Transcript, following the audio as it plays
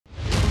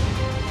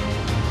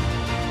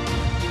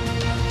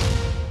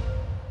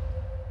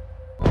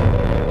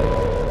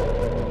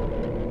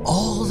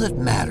that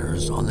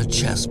matters on the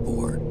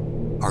chessboard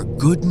are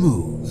good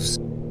moves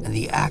and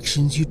the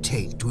actions you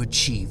take to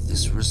achieve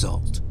this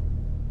result.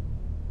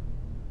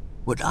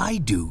 What I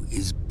do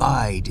is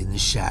bide in the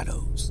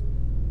shadows,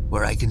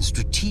 where I can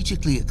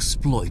strategically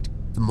exploit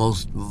the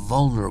most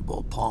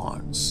vulnerable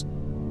pawns.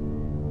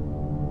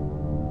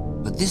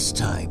 But this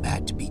time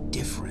had to be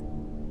different.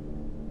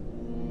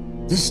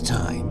 This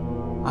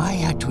time, I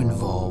had to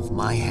involve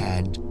my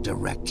hand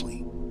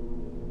directly.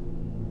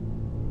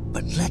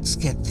 But let's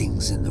get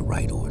things in the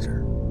right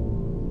order.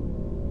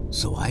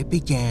 So I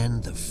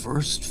began the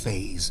first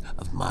phase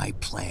of my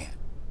plan.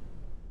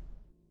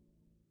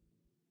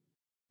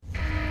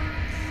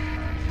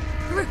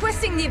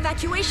 Requesting the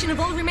evacuation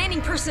of all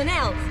remaining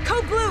personnel.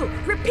 Code Blue,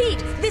 repeat,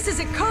 this is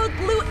a Code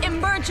Blue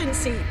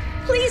emergency.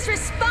 Please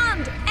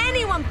respond,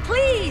 anyone,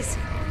 please.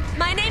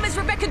 My name is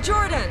Rebecca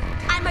Jordan.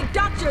 I'm a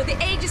doctor at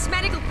the Aegis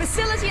Medical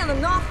Facility on the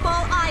North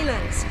Pole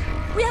Islands.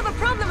 We have a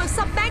problem of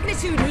some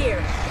magnitude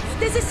here.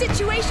 There's a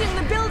situation in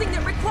the building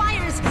that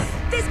requires...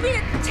 There's been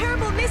a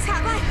terrible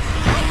mishap. I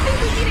think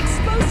we've been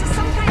exposed to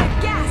some kind of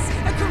gas,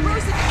 a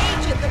corrosive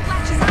agent that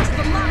latches onto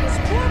the lungs,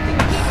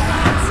 warping people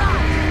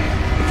outside.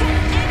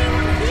 Can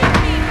anyone hear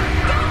me? For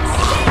God's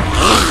sake,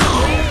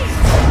 please!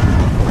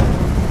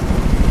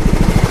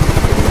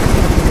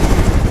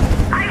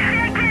 I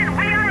say again,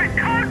 we are at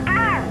Code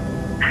Blue.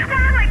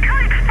 Squad of my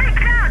colleagues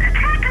freaked out.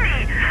 Attack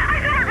me! I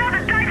thought I'd roll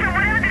the dice on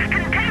whatever this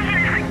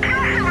contagion is and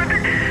kill someone,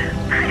 but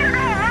I don't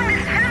know how long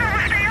this channel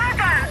will stay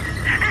open.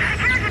 The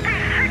security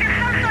team triggered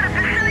some sort of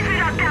facility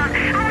lockdown.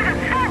 I was at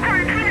full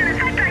quarantine and in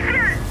fact I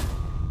fear it.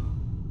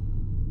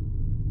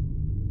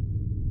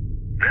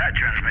 That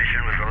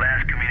transmission was the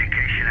last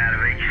communication out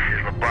of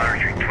Aegis'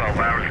 laboratory 12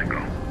 hours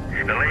ago.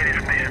 The latest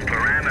mission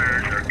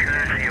parameters are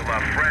courtesy of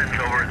our friends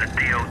over at the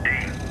DOD.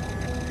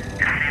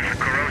 It seems the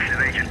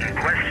corrosive agent in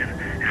question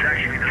is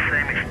actually the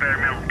same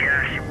experimental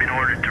gas you've been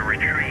ordered to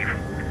retrieve.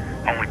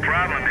 Only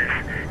problem is,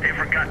 they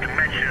forgot to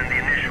mention in the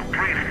initial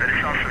brief that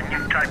it's also a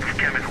new type of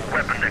chemical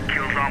weapon that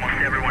kills almost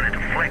everyone it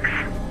afflicts.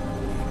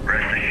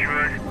 Rest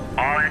assured,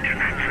 all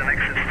entrances and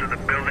exits to the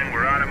building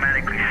were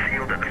automatically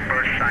sealed at the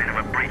first sign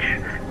of a breach,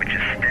 which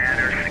is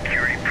standard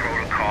security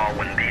protocol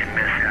when these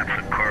mishaps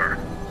occur.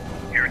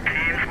 Your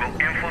teams will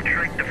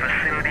infiltrate the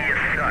facility as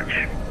such.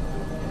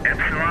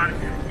 Epsilon,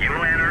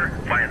 you'll enter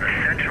via the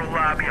central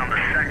lobby on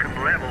the second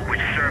level,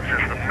 which serves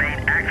as the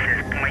main access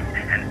point,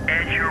 and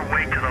edge your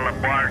way to the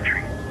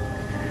laboratory.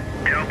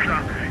 Delta,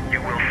 you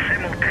will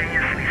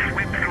simultaneously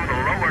sweep through the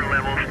lower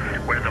levels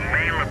where the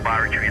main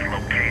laboratory is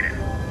located.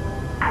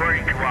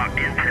 According to our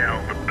intel,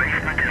 the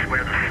basement is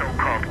where the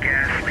so-called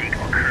gas leak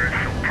occurred,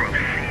 so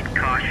proceed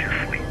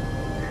cautiously.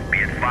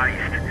 Be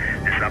advised,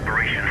 this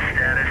operation's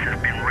status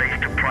has been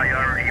raised to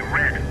priority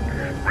red.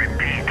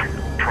 Repeat,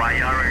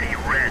 priority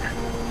red.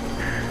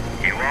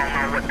 You all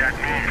know what that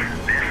means.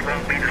 This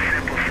won't be the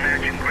simple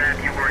snatch and grab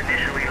you were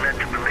initially led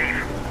to believe.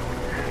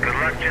 Good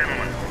luck,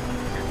 gentlemen.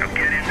 Now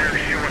get in there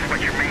and show us what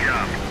you're made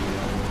of.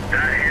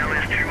 That hell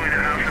is truly the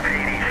House of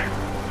Hades.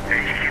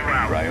 HQ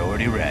out.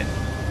 Priority red.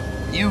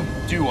 You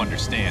do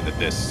understand that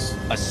this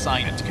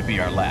assignment could be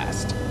our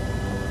last.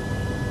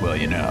 Well,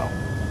 you know,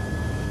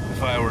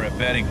 if I were a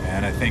betting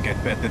man, I think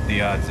I'd bet that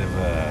the odds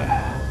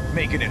of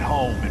making it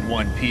home in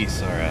one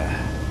piece are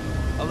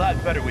a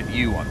lot better with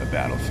you on the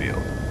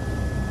battlefield.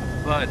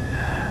 But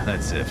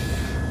that's if,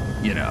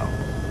 you know,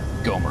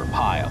 Gomer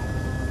Pyle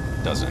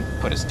doesn't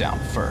put us down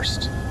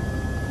first.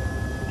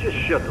 Just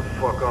shut the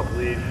fuck up,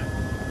 Leaf.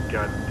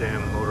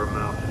 Goddamn motor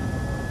mouth.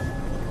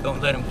 Don't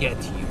let him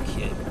get to you,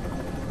 kid.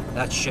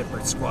 That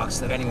shitbird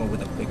squawks at anyone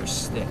with a bigger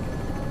stick.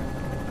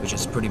 Which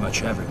is pretty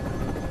much everyone.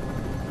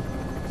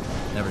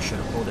 Never should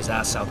have pulled his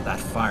ass out that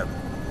fire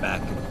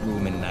back in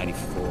room in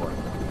 '94.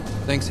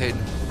 Thanks,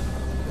 Hayden.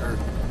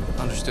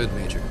 Understood,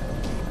 Major.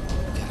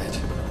 Get it?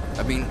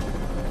 I mean,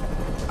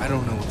 I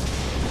don't know.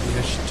 Maybe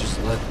I should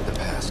just let the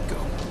past go.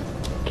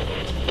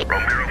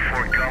 Romero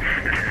 4 Golf,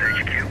 this is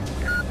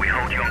HQ. We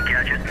hold you on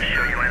gadget and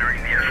show you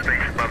entering the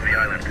airspace above the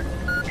island.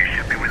 You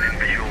should be within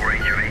visual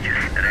range of Aegis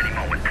at any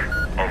moment.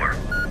 Over.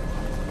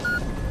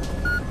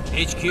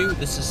 HQ,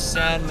 this is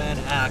Sandman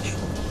Actual.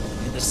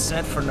 In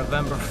descent for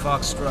November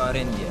Foxtrot,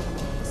 India.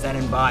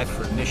 Standing by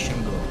for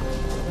mission go.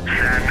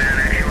 Sandman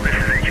Actual, this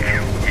is HQ.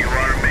 You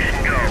are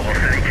mission go.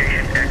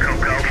 Authentication Echo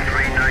Golf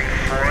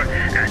 394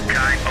 at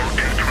time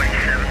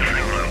 0227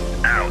 Zulu.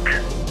 Out.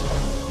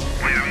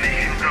 We are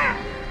mission go.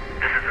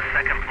 This is the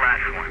second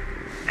platform.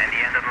 And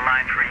the end of the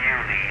line for you,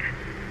 lead.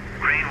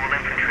 Green will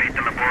infiltrate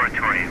the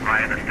laboratory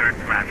via the third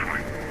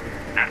platform.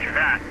 After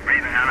that,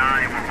 Raven and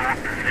I will hold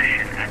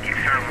position at the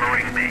external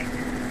loading bay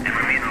and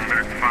remain on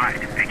alert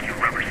 5 to pick you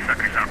rubber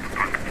suckers up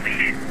upon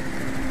completion.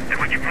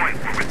 At which point,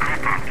 we'll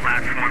regroup on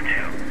platform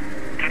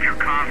 2. Keep your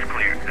comms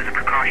clear as a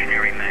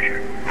precautionary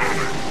measure.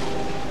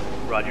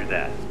 Over. Roger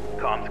that.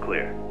 Comms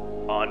clear.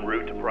 En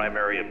route to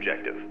primary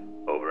objective.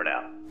 Over and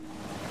out.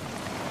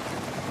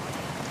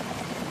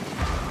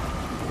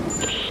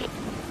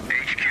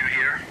 HQ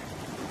here.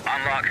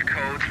 Unlock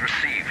codes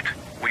received.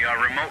 We are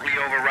remotely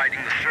overriding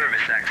the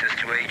service access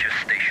to Aegis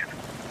Station.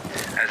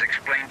 As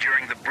explained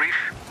during the brief,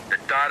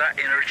 data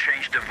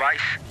interchange device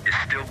is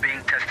still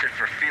being tested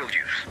for field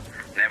use.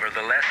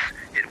 Nevertheless,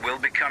 it will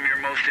become your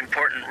most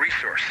important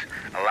resource,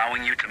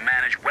 allowing you to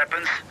manage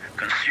weapons,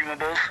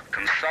 consumables,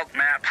 consult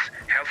maps,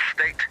 health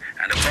state,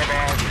 and above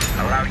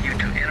all, allow you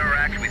to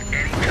interact with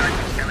any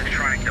type of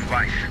electronic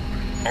device.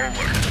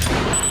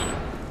 Over.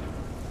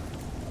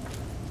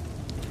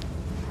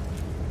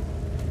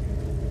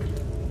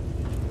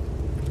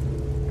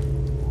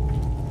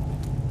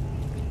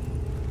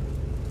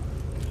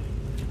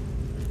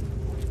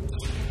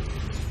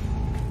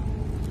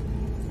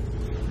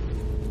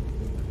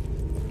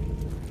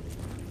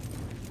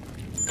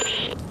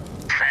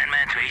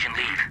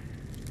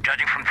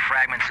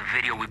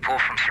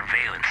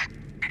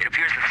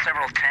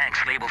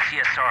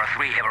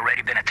 Have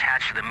already been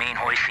attached to the main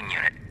hoisting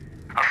unit.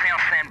 I'll stay on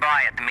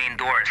standby at the main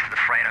doors to the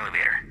freight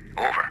elevator.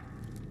 Over.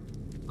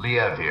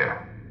 Liev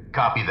here.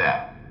 Copy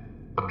that.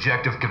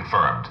 Objective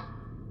confirmed.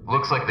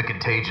 Looks like the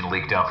contagion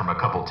leaked out from a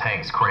couple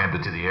tanks crammed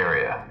into the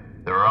area.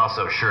 There are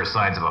also sure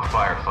signs of a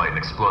firefight and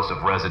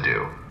explosive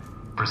residue.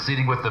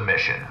 Proceeding with the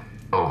mission.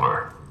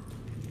 Over.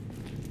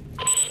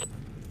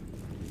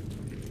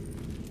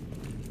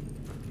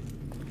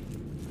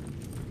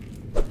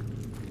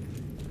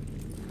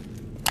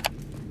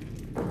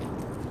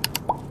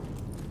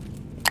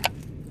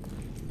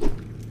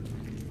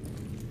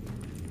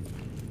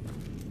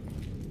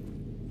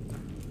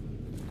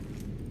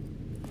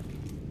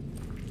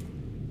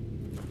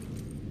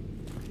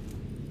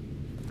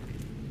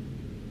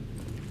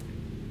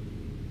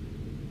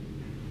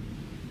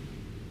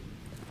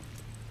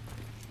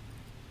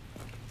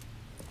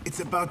 It's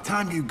about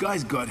time you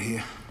guys got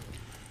here.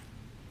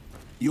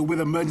 You're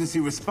with emergency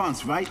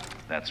response, right?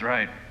 That's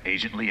right,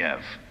 Agent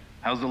Liev.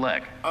 How's the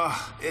leg?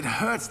 It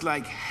hurts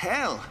like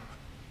hell.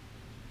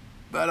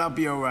 But I'll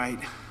be all right.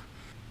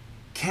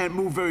 Can't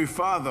move very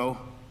far, though.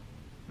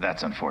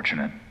 That's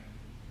unfortunate.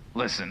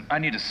 Listen, I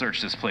need to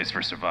search this place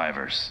for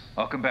survivors.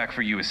 I'll come back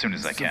for you as soon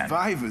as I can.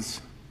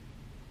 Survivors?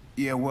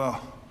 Yeah,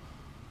 well,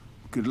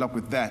 good luck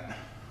with that.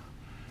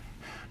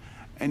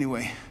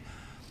 Anyway,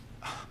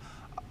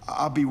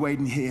 I'll be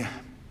waiting here.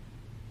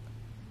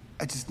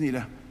 I just need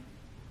to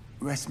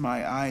rest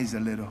my eyes a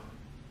little.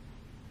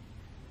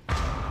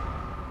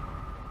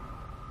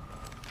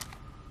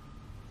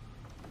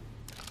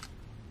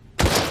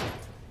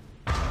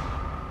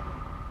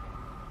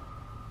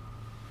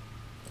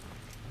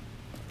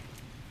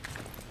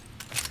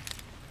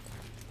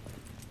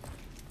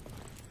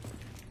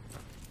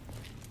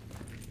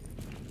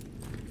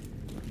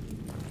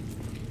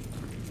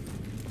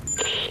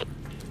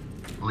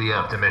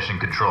 Liev to Mission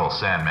Control,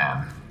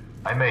 Sandman.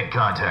 I made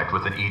contact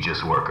with an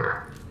Aegis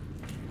worker.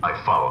 I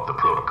followed the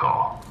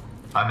protocol.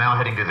 I'm now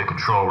heading to the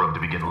control room to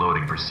begin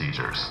loading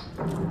procedures.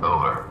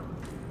 Over.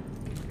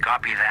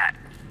 Copy that.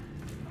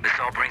 This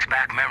all brings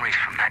back memories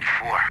from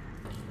 '94.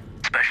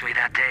 Especially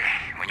that day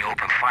when you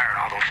opened fire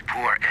on all those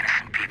poor,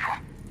 innocent people.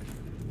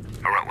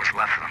 Or what was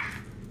left of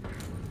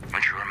them.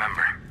 Don't you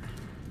remember?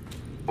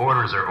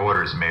 Orders are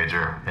orders,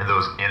 Major, and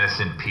those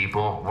innocent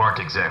people weren't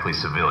exactly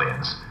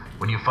civilians.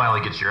 When you finally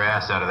get your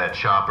ass out of that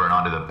chopper and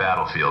onto the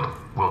battlefield,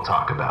 we'll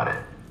talk about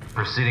it.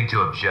 Proceeding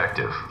to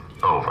objective.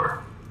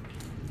 Over.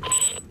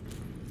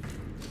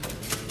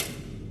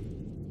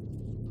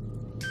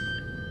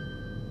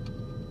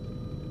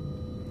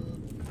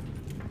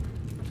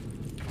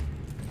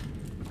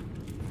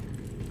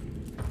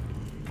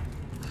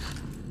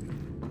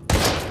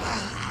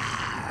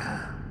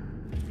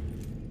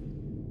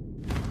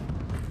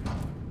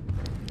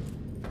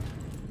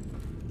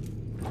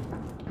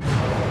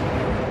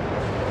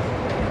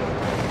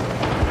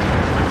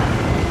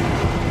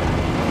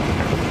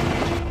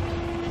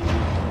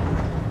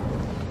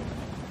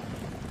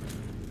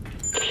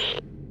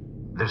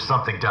 There's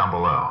something down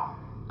below.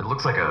 It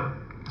looks like a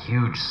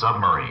huge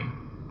submarine,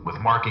 with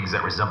markings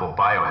that resemble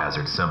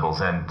biohazard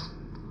symbols, and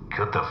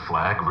could the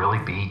flag really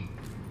be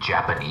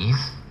Japanese?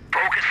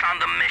 Focus on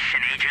the mission,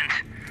 Agent.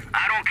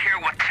 I don't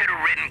care what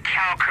titter-ridden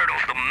cow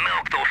curdles the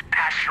milk those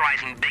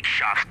pasteurizing big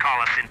shots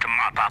call us in to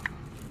mop up.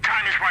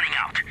 Time is running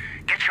out.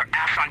 Get your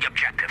ass on the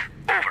objective.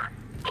 Over.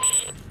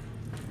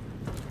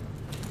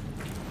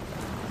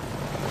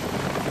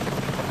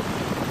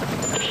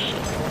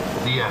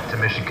 DF to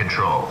Mission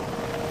Control.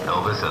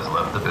 Elvis has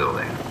left the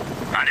building.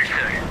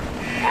 Understood.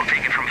 We'll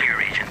take it from here,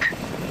 Agent.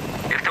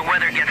 If the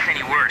weather gets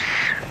any worse,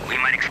 we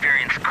might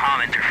experience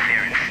comm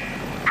interference.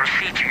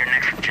 Proceed to your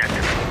next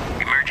objective.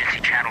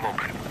 Emergency channel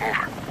open.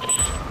 Over.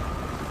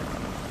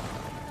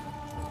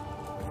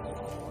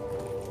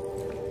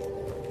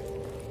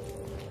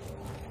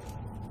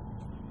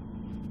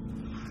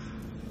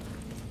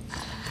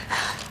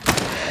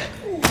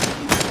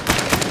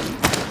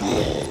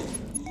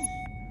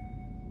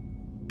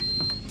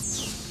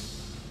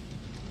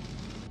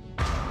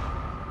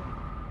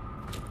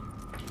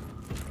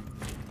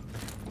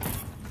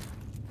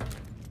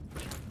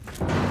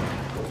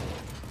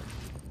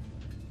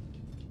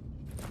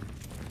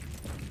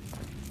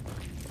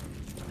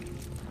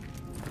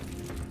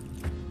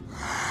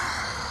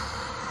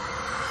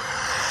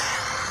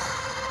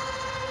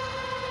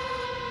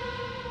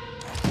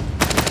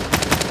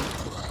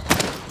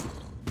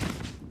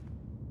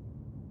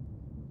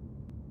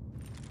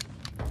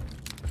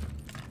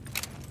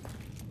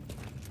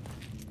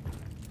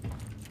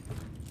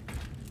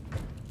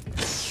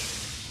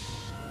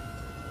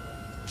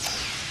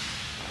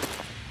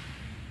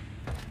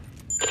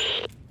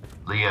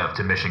 Liev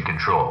to Mission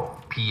Control.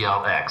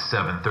 PLX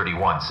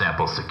 731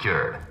 sample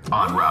secured.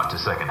 En route to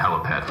second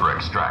helipad for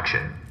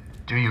extraction.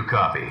 Do you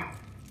copy?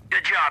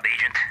 Good job,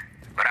 Agent.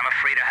 But I'm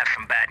afraid I have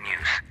some bad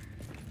news.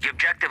 The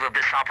objective of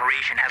this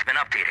operation has been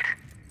updated.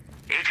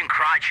 Agent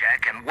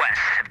Krychek and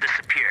West have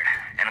disappeared,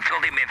 and until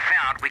they've been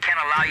found, we can't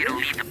allow you to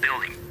leave the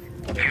building.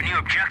 Your new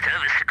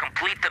objective is to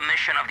complete the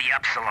mission of the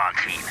Epsilon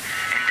team,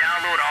 and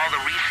download all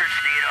the research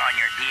data on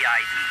your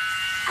DID.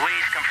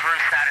 Please confirm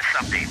status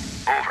update.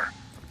 Over.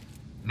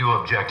 New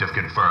objective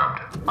confirmed.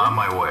 On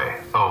my way.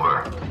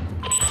 Over.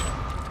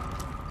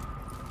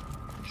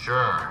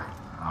 Sure.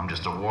 I'm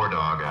just a war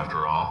dog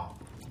after all.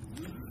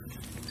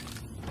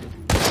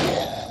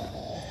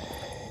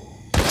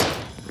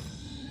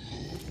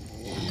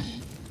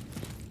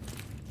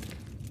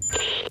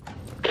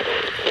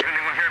 Can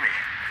anyone hear me?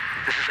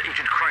 This is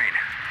Agent Crane.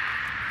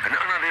 An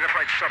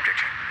unidentified subject.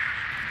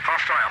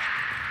 Hostile.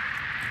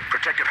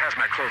 Protective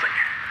hazmat clothing.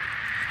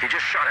 He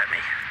just shot at me.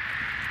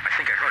 I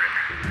think I heard him.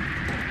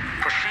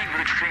 Proceed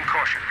with extreme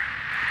caution.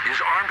 He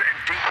is armed and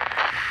deep.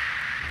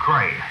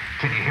 Crane,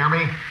 can you hear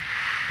me?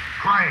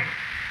 Crane!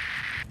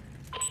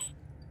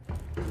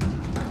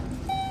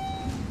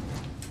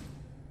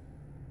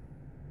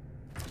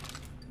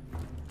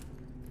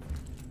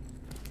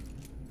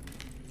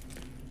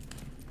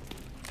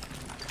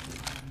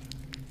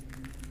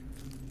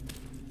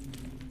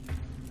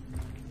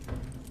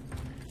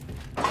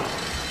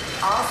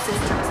 All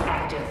systems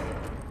active.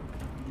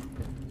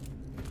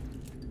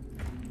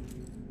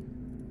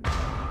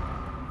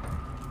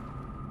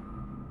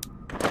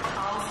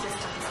 All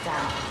systems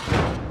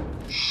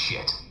down.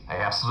 Shit. I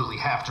absolutely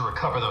have to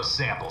recover those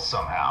samples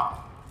somehow.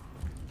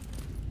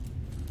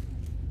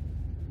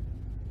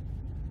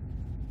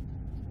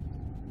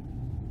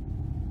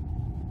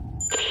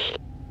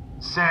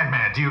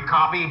 Sandman, do you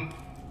copy?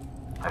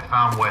 I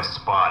found West's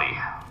body.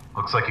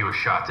 Looks like he was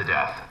shot to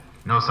death.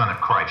 No sign of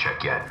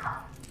Krychek yet.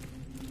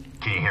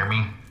 Can you hear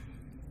me?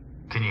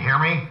 Can you hear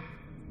me?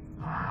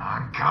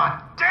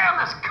 God damn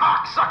this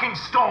cock-sucking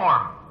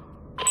storm!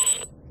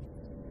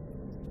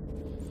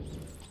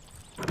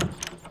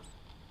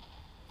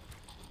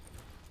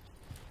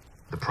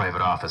 The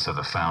private office of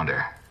the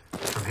Founder.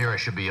 From here I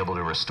should be able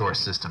to restore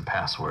system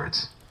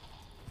passwords.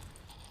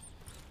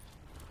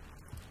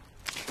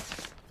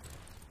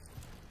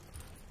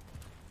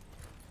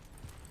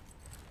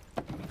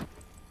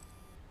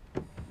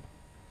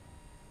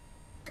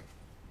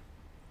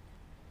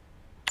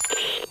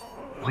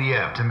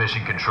 Liev to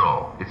Mission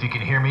Control. If you can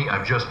hear me,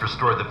 I've just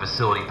restored the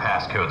facility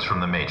passcodes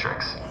from the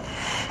Matrix.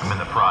 I'm in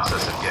the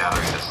process of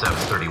gathering the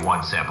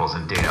 731 samples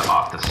and data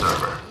off the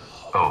server.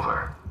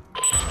 Over.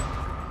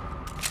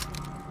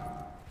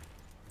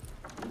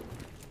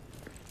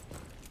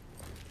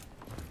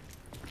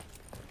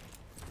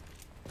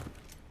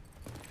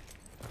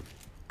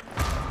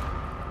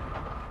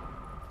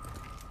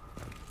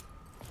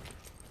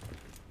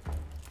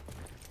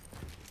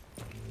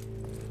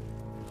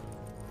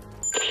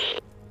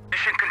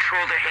 Mission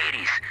Control to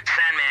Hades.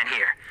 Sandman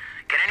here.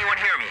 Can anyone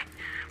hear me?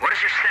 What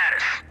is your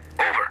status?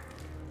 Over.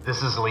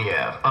 This is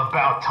Liev.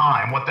 About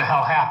time. What the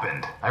hell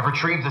happened? I've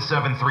retrieved the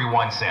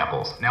 731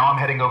 samples. Now I'm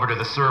heading over to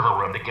the server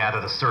room to gather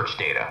the search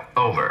data.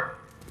 Over.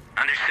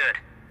 Understood.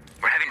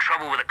 We're having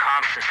trouble with the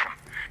comm system.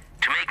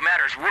 To make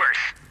matters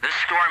worse, this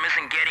storm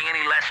isn't getting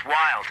any less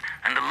wild,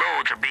 and the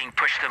loads are being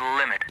pushed to the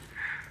limit.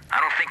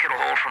 I don't think it'll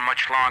hold for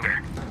much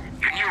longer.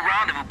 Your new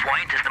rendezvous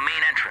point is the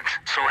main entrance,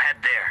 so head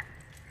there.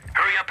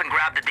 Hurry up and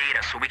grab the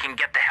data so we can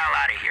get the hell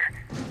out of here.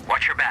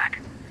 Watch your back.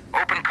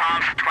 Open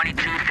comms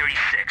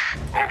 2236.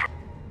 Over.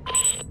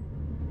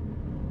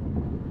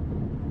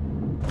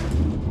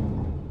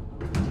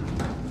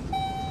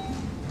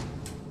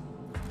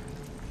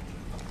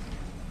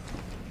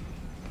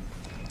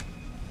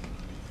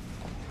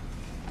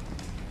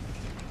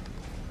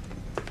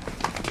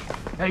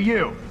 Hey,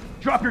 you!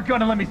 Drop your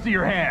gun and let me see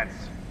your hands!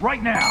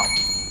 Right now!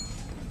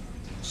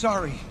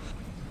 Sorry.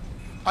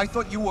 I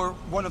thought you were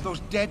one of those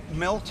dead,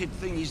 melted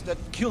thingies that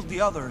killed the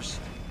others.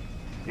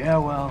 Yeah,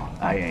 well,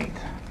 I ain't.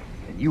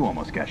 And you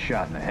almost got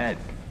shot in the head,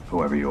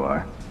 whoever you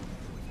are.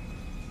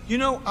 You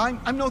know,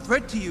 I'm no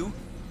threat to you.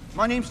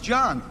 My name's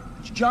John.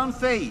 John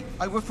Fay.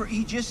 I work for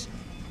Aegis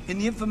in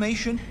the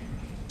Information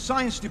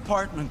Science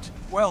Department.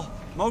 Well,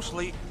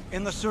 mostly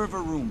in the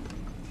server room.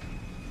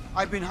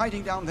 I've been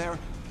hiding down there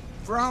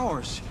for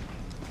hours,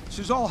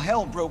 since all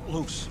hell broke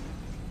loose.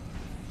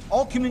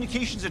 All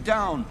communications are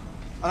down,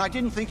 and I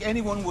didn't think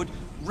anyone would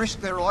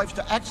risk their lives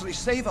to actually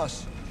save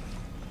us.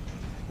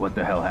 What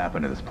the hell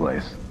happened to this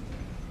place?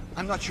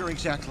 I'm not sure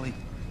exactly,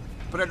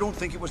 but I don't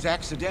think it was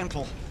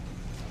accidental.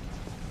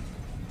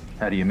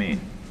 How do you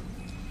mean?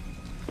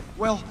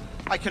 Well,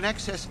 I can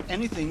access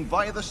anything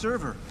via the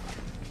server.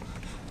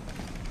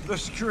 The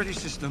security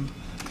system,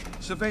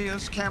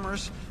 surveillance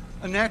cameras,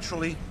 and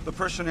naturally, the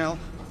personnel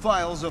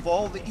files of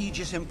all the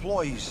Aegis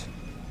employees.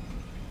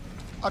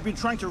 I've been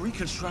trying to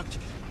reconstruct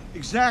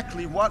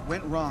exactly what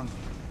went wrong.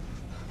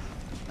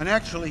 And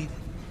actually,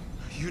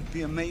 you'd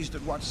be amazed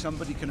at what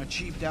somebody can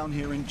achieve down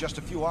here in just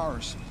a few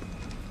hours.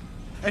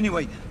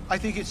 Anyway, I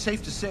think it's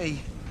safe to say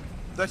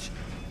that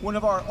one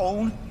of our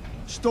own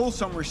stole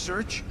some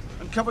research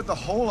and covered the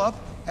whole up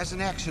as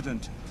an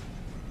accident,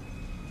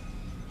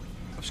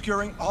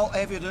 obscuring all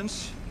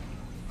evidence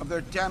of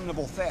their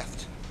damnable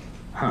theft.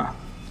 Huh.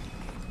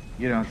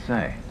 You don't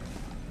say.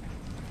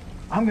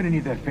 I'm gonna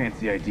need that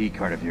fancy ID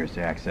card of yours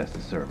to access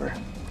the server.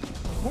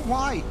 Well,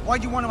 why? Why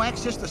do you want to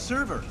access the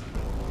server?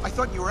 I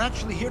thought you were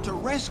actually here to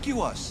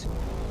rescue us.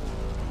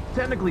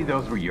 Technically,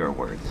 those were your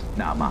words,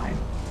 not mine.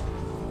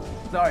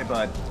 Sorry,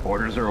 bud.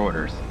 Orders are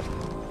orders.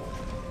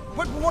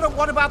 But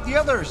what about the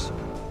others?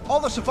 All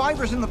the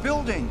survivors in the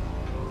building?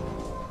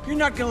 You're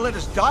not gonna let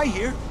us die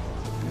here.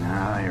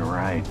 No, you're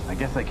right. I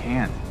guess I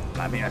can't.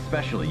 I mean,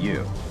 especially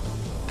you.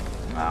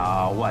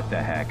 Oh, what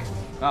the heck.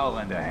 I'll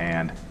lend a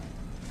hand.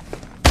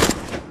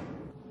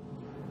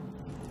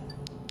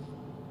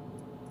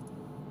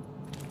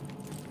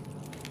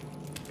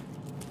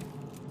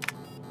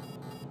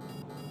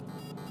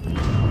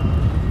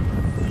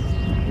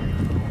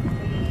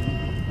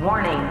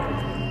 Warning.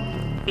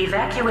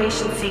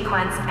 Evacuation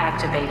sequence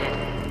activated.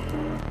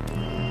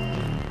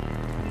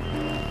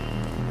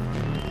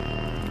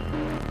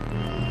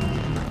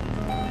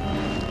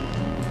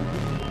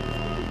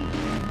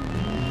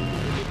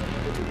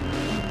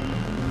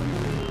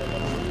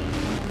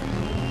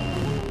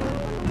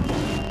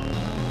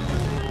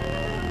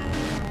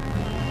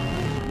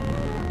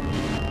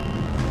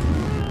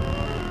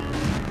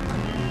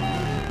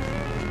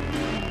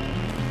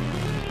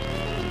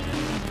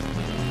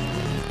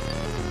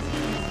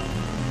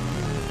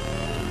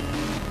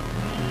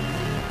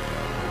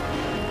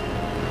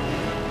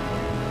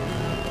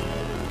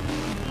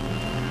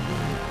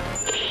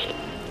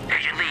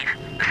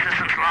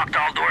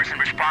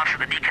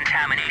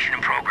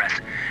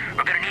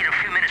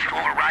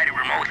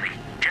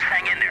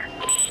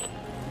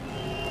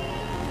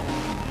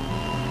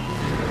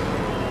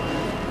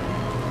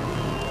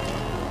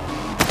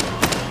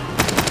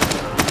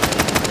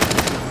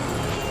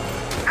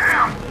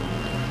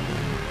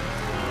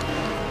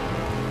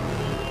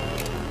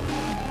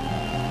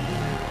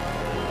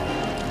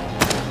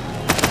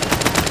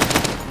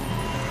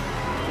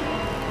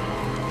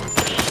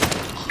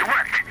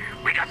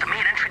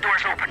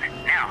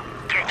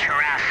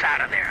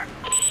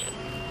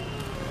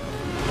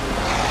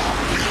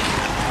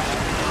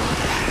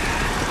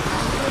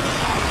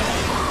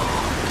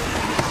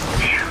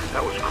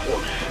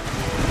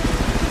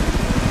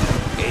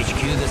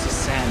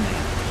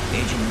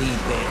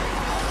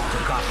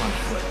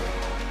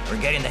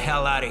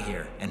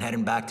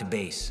 Back to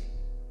base.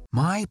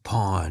 My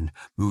pawn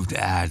moved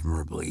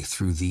admirably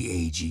through the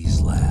AG's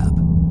lab.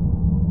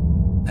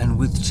 And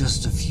with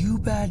just a few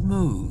bad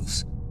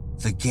moves,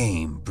 the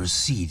game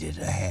proceeded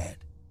ahead.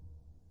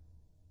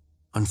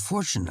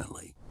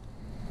 Unfortunately,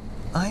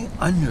 I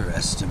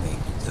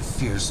underestimated the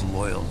fierce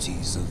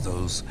loyalties of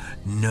those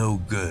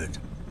no-good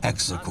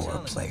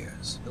Hexacore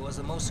players. It was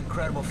the most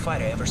incredible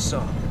fight I ever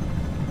saw.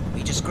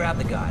 We just grabbed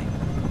the guy,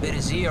 bit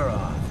his ear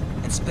off,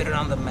 and spit it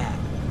on the mat.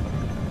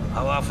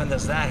 How often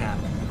does that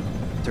happen?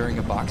 During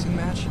a boxing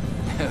match?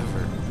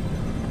 Never.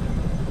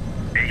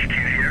 HQ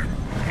here.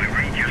 We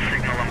read your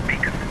signal on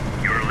beacon.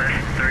 You're less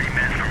than 30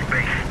 minutes from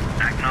base.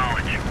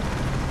 Acknowledge.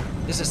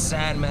 This is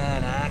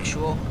Sandman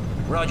Actual.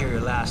 Roger your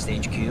last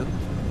HQ.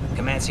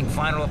 Commencing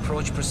final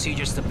approach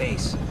procedures to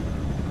base.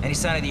 Any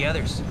sign of the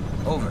others?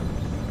 Over.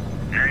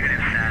 Negative,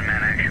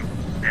 Sandman Actual.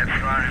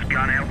 Epsilon has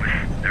gone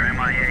Elvis. They're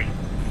MIA.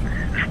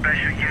 A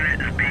special unit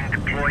is being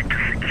deployed to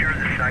secure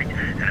the site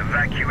and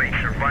evacuate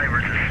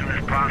survivors as soon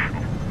as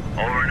possible.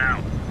 Over and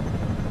out.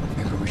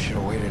 Maybe we should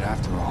have waited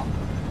after all.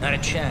 Not a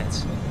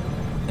chance.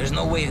 There's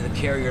no way the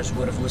carriers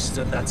would have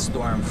withstood that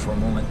storm for a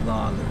moment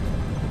longer.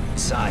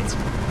 Besides,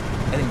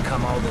 I didn't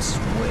come all this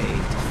way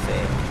to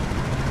fail.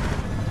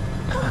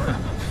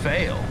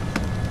 Fail?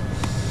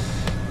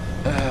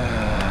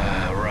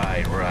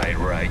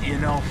 Right. You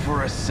know,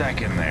 for a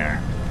second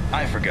there,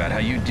 I forgot how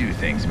you do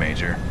things,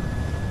 Major.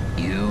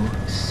 You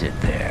sit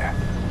there,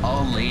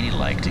 all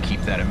ladylike to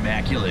keep that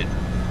immaculate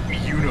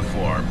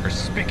uniform or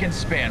spick and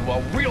span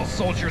while real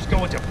soldiers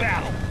go into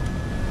battle.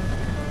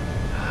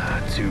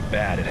 Too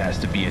bad it has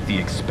to be at the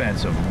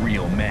expense of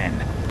real men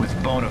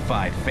with bona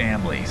fide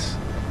families.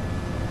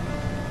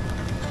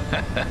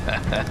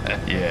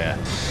 Yeah.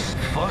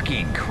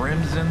 Fucking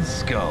Crimson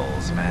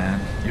Skulls, man.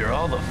 You're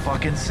all the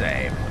fucking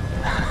same.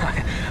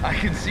 I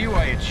can see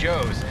why you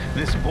chose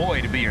this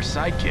boy to be your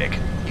sidekick.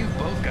 You've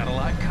both got a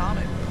lot in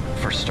common.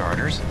 For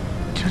starters,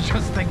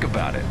 just think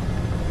about it.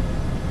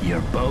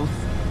 You're both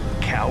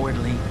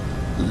cowardly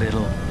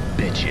little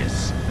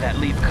bitches that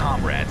leave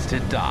comrades to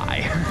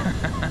die.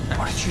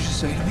 What did you just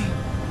say to me?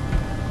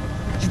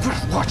 You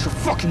better watch your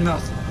fucking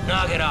mouth.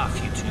 Knock it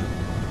off, you two.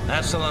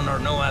 Epsilon or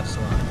no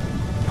Epsilon.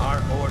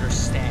 Our orders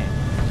stand.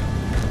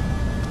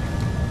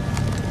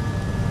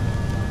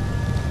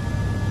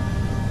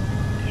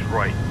 He's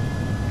right.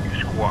 You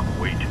squawk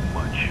way too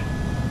much.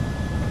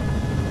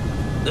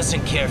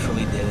 Listen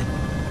carefully, David,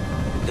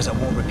 because I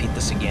won't repeat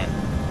this again.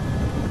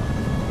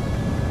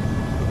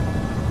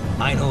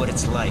 I know what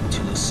it's like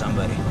to lose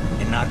somebody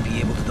and not be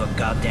able to do a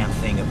goddamn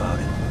thing about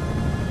it.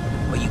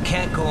 But you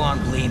can't go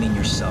on blaming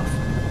yourself.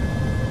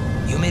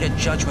 You made a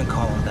judgment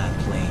call on that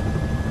plane.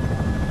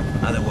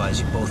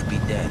 Otherwise, you'd both be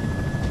dead.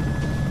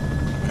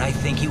 And I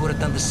think you would have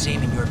done the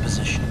same in your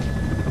position.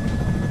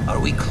 Are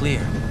we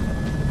clear?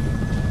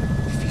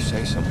 If you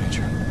say so,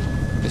 Major.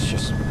 It's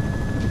just...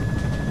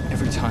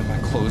 every time I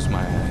close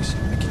my eyes,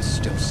 I can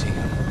still see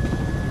him.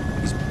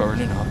 He's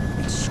burning up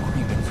and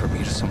screaming for me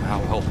to somehow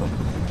help him.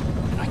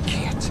 And I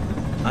can't.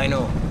 I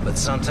know, but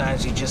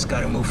sometimes you just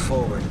gotta move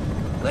forward.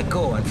 Let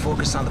go and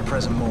focus on the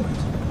present moment.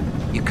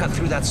 You cut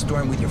through that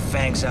storm with your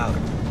fangs out.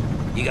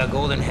 You got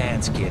golden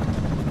hands, kid.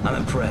 I'm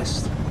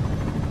impressed.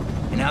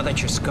 And now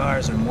that your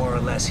scars are more or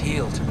less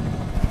healed,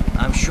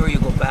 I'm sure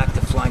you'll go back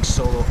to flying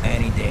solo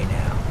any day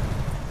now.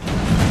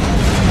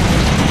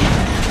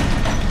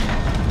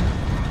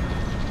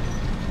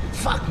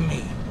 Fuck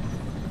me.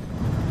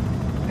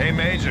 Hey,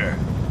 Major.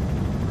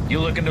 You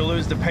looking to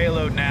lose the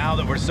payload now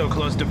that we're so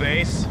close to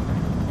base?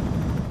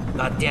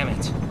 God damn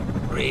it.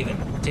 Raven,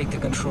 take the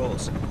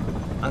controls.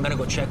 I'm gonna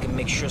go check and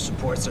make sure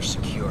supports are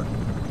secure.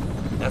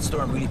 That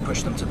storm really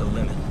pushed them to the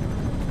limit.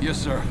 Yes,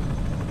 sir.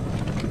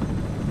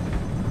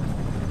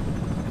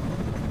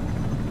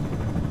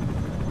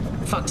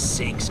 Fuck's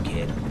sakes,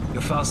 kid.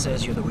 Your file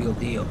says you're the real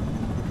deal.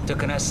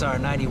 Took an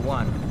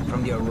SR-91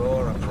 from the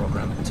Aurora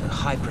program to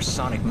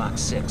hypersonic Mach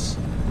 6.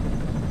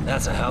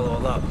 That's a hell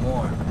of a lot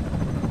more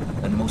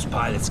than most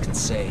pilots can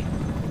say.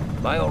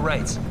 By all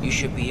rights, you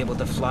should be able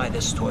to fly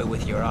this toy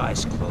with your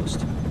eyes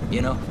closed.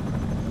 You know,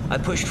 I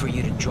pushed for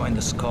you to join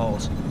the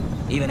Skulls,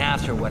 even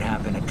after what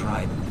happened at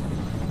Trident.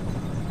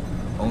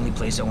 Only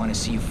place I want to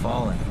see you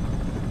falling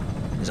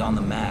is on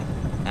the mat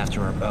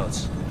after our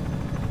bouts.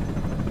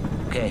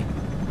 Okay,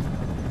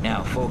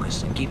 now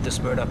focus and keep this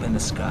bird up in the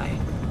sky.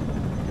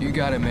 You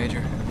got it,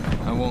 Major.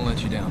 I won't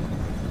let you down.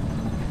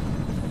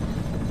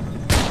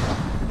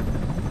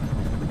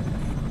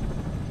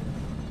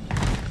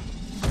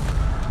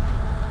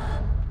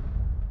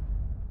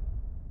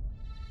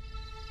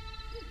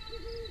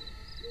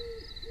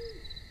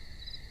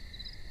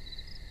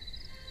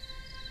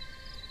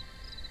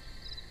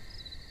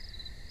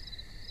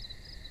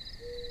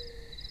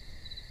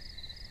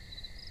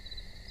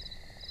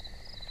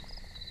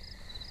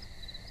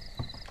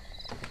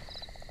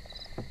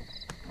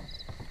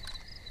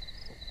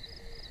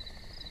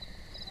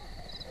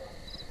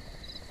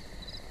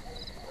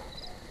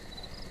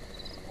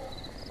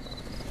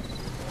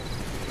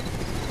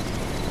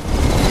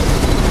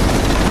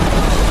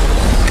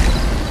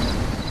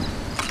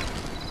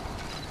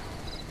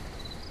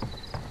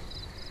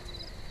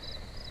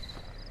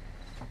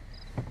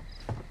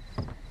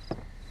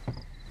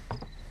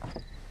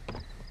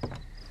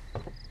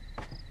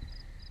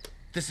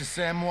 This is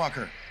Sam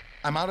Walker.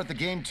 I'm out at the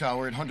game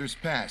tower at Hunter's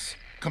Pass.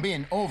 Come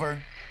in, over.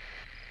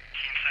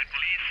 Inside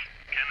police,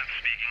 Kenneth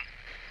speaking.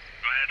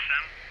 Go ahead,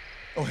 Sam.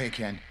 Oh, hey,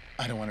 Ken.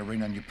 I don't want to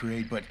rain on your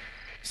parade, but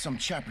some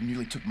chopper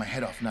nearly took my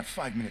head off not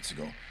 5 minutes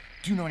ago.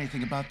 Do you know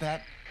anything about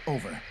that?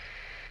 Over.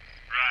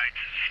 Right,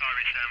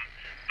 sorry, Sam.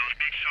 Those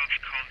big shots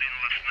called in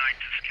last night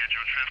to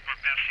schedule transport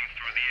passing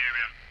through the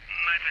area.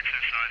 Night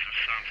exercise or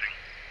something.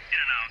 In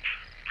and out.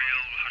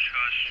 Real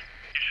hush-hush.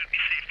 You should be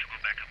safe to go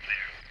back up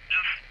there.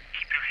 Just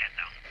keep your head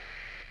down.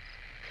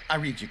 I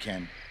read you,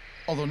 Ken.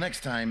 Although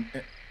next time,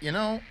 you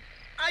know,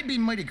 I'd be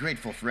mighty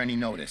grateful for any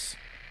notice.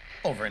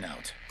 Over and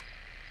out.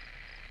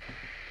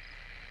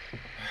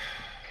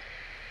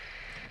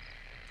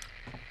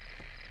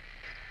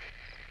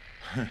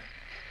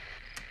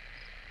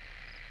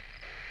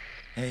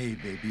 Hey,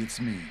 baby, it's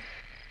me.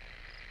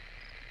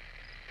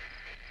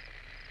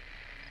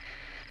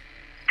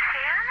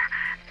 Sam?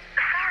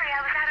 Sorry,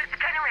 I was out at the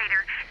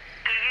generator.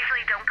 You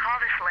usually don't call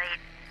this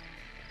late.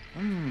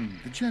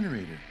 The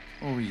generator.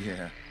 Oh,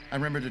 yeah. I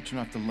remember to turn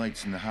off the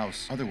lights in the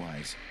house.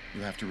 Otherwise,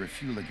 you'll have to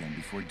refuel again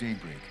before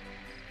daybreak.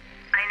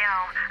 I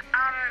know.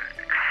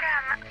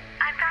 Sam,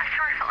 I'm not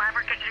sure if I'll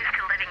ever get used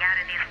to living out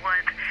in these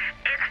woods.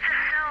 It's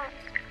just so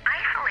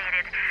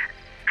isolated.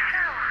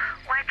 So,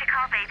 why'd you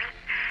call, baby?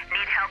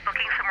 Need help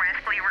booking some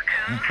rascally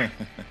raccoons?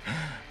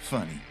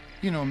 Funny.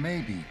 You know,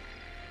 maybe.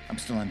 I'm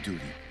still on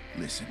duty.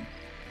 Listen,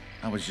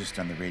 I was just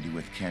on the radio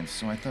with Kent,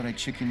 so I thought I'd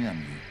chicken in on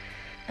you.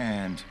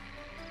 And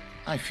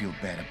I feel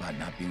bad about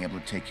not being able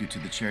to take you to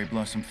the Cherry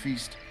Blossom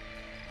Feast.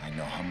 I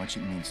know how much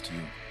it means to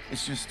you.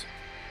 It's just,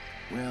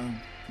 well,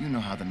 you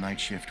know how the night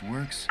shift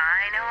works.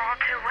 I know all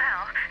too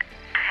well.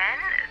 Ken,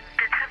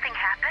 did something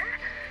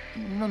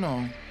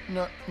happen?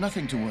 No,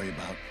 nothing to worry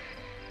about.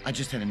 I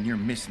just had a near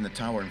miss in the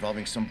tower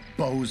involving some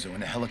bozo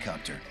in a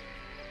helicopter.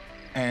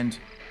 And,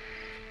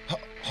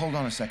 hold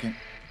on a second.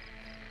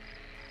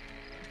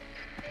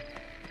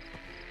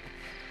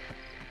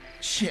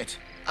 Shit,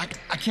 I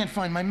can't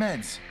find my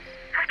meds.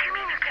 What do you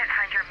mean you can't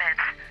find your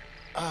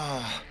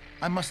meds?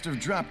 I must have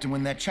dropped them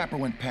when that chopper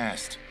went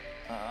past.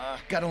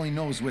 God only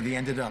knows where they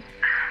ended up.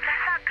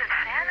 That's not good,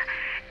 Sam.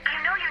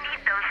 You know you need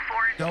those for...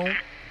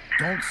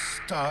 Don't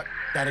start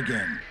that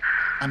again.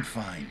 I'm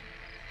fine.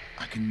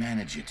 I can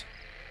manage it.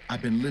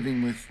 I've been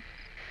living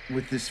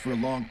with this for a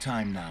long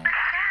time now.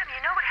 Sam,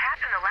 you know what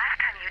happened the last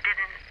time you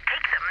didn't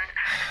take them?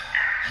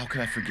 How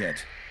could I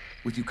forget?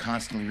 with you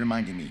constantly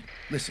reminding me.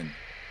 Listen,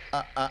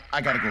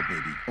 I gotta go,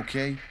 baby,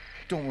 okay?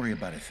 Don't worry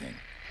about a thing.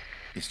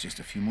 It's just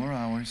a few more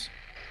hours.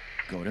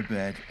 Go to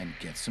bed and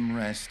get some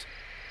rest.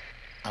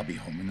 I'll be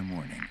home in the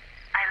morning.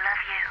 I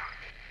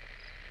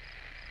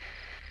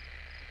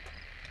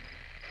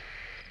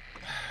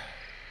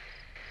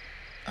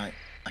love you.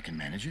 I can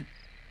manage it.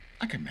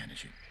 I can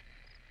manage it.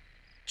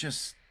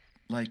 Just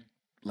like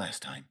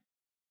last time.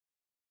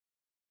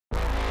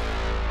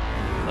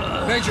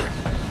 Major,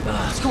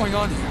 what's going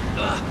on here?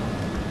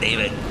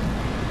 David,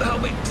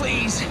 help me,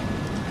 please.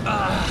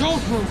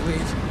 Don't move,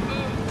 Leeds.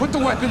 Put the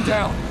weapon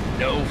down.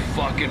 No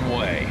fucking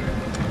way.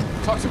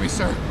 Talk to me,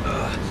 sir.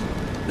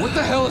 What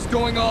the hell is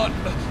going on?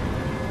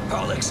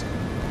 Alex,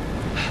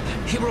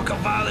 he broke a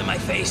vial in my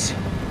face.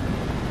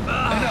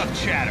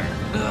 Enough chatter.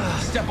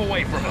 Step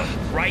away from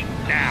him right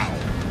now.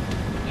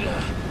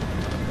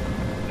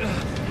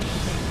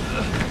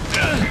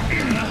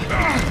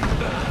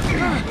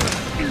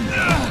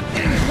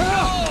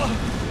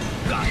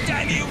 God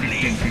damn you,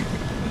 leave!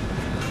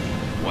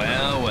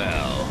 Well,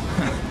 well.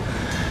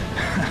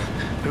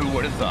 Who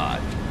would have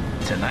thought?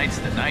 Tonight's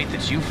the night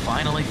that you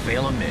finally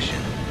fail a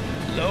mission.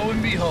 Lo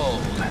and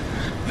behold,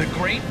 the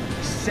great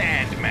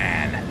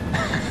Sandman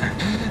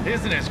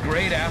isn't as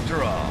great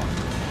after all,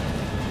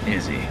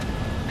 is he?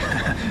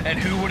 And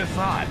who would have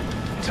thought?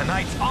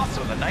 Tonight's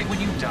also the night when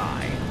you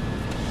die.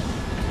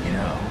 You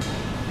know,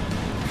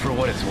 for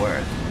what it's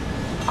worth,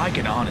 I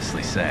can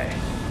honestly say,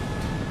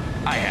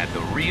 I had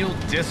the real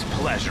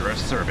displeasure of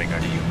serving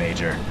under you,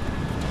 Major.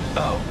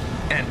 Oh,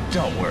 and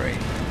don't worry,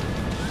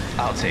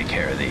 I'll take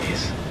care of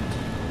these.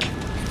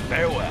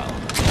 Farewell.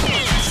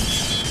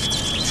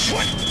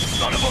 What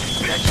son of a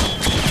bitch!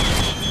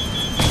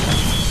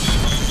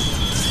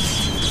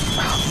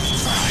 Oh,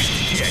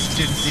 shit,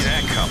 didn't see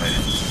that coming.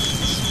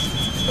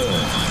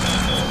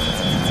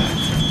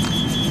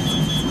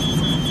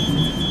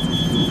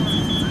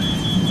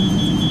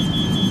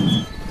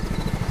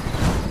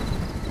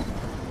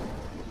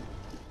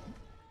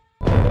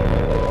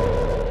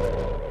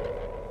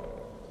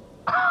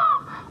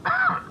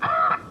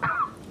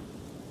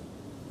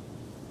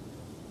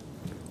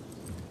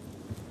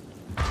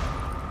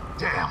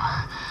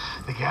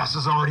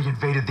 Has already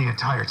invaded the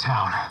entire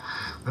town.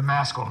 The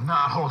mask will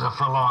not hold up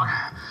for long.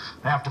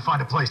 I have to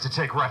find a place to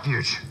take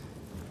refuge.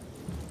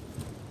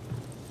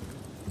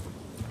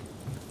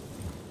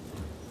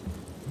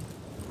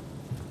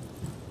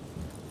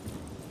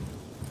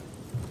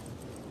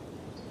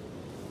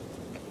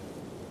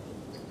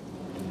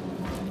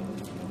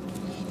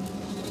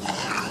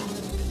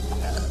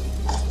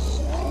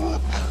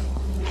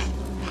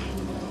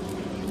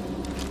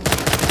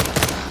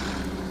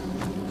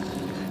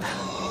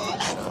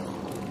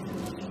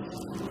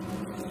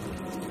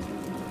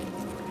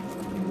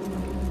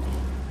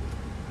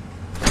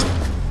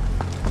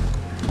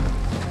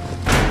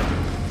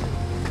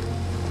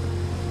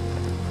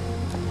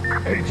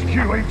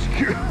 HQ,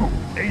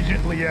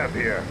 Agent Liev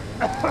here.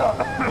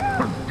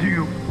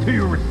 Do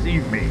you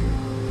receive me?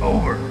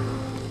 Over.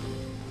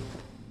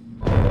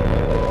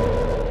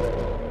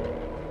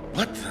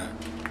 What the?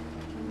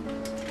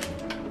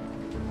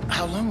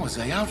 How long was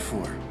I out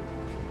for?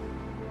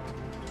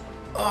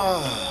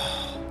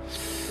 Oh.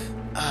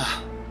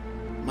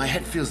 My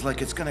head feels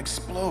like it's gonna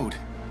explode.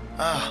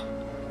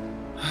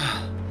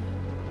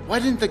 Why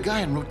didn't the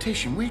guy in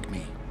rotation wake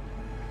me?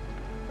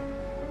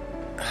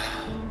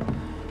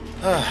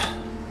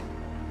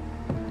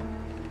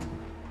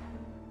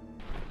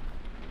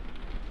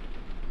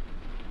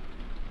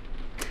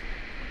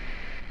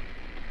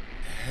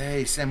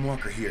 Hey, Sam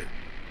Walker here.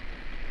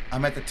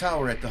 I'm at the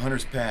tower at the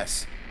Hunter's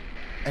Pass.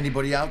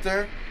 Anybody out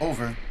there?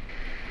 Over.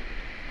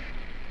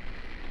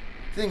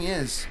 Thing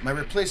is, my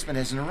replacement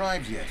hasn't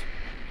arrived yet.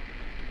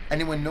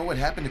 Anyone know what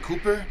happened to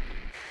Cooper?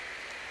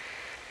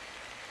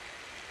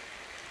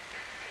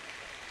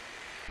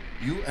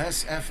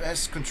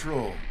 USFS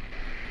Control.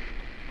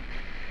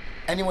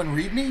 Anyone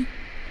read me?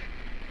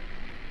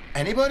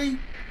 Anybody?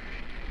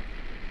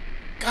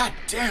 God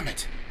damn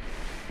it!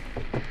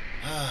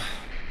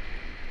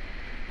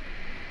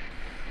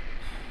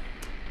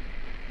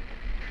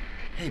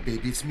 Hey,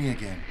 baby, it's me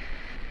again.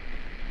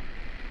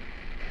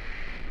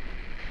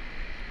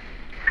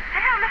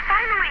 Sam,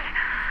 finally!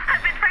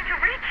 I've been trying to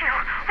reach you.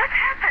 What's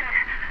happened?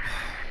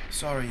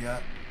 Sorry,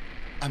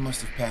 I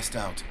must have passed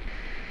out.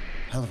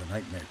 Hell of a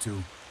nightmare,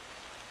 too.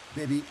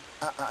 Baby,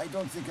 I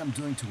don't think I'm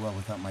doing too well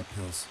without my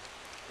pills.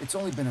 It's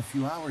only been a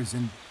few hours,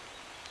 and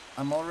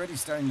I'm already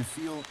starting to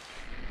feel...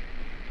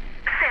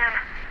 Sam,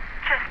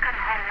 just come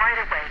home right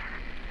away.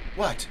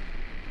 What?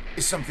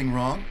 Is something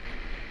wrong?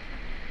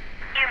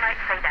 You might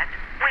say that.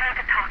 We need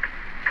to talk.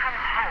 Come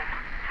home,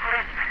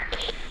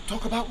 please.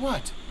 Talk about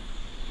what?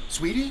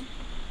 Sweetie?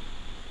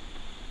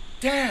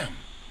 Damn!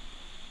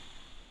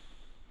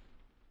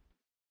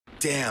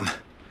 Damn.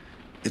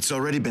 It's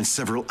already been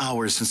several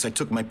hours since I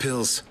took my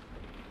pills.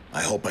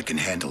 I hope I can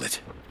handle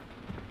it.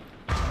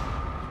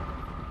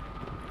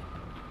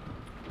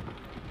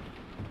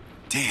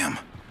 Damn.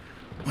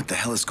 What the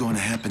hell is going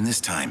to happen this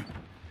time?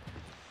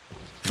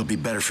 It'll be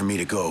better for me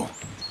to go.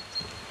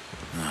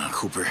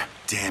 Cooper.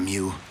 Damn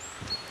you.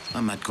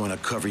 I'm not going to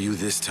cover you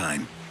this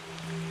time.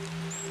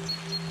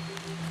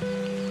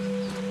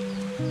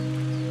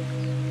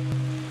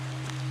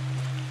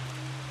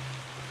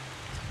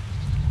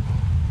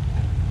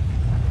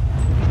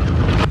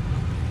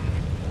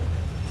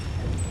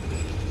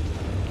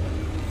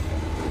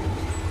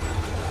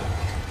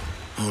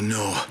 Oh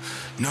no,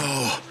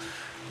 no!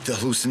 The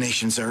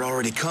hallucinations are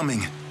already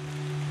coming.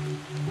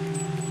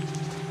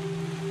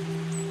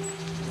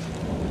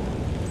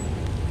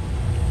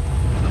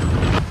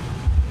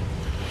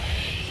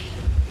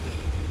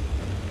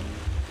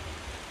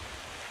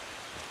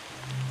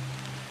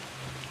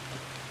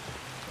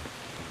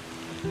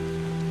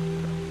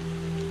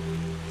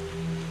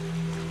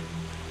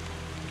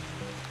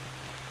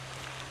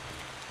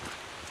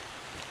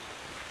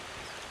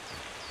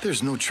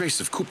 There's no trace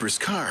of Cooper's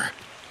car.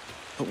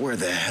 But where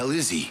the hell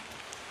is he?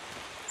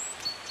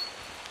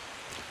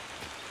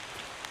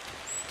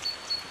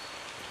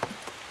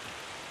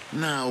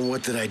 Now,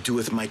 what did I do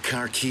with my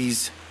car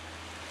keys?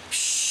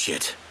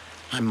 Shit.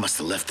 I must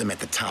have left them at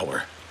the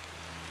tower.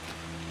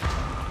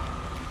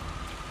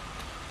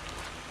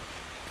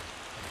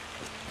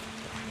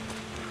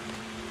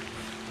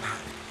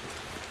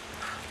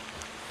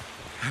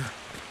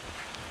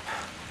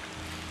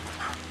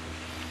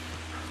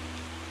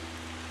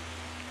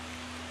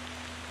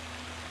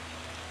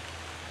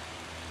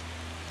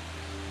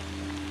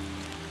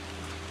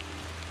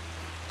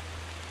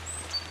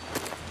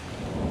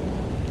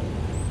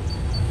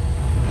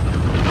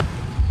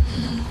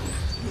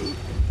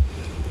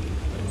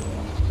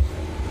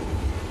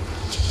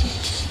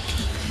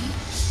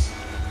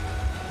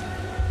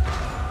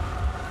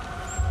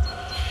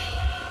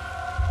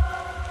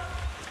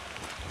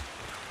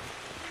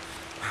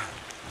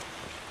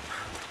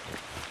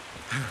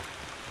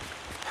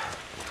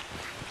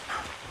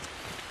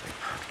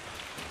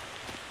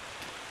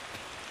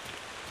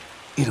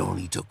 It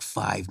only took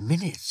 5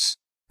 minutes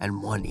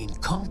and one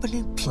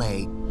incompetent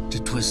play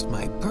to twist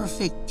my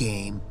perfect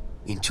game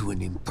into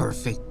an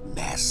imperfect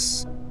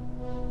mess.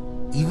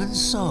 Even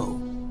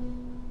so,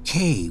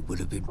 Kay would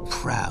have been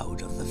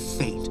proud of the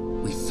fate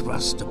we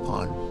thrust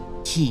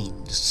upon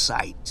keen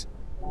sight.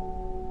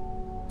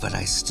 But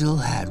I still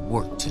had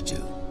work to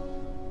do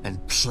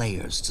and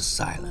players to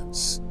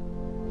silence.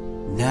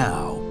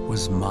 Now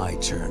was my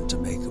turn to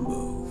make a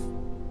move.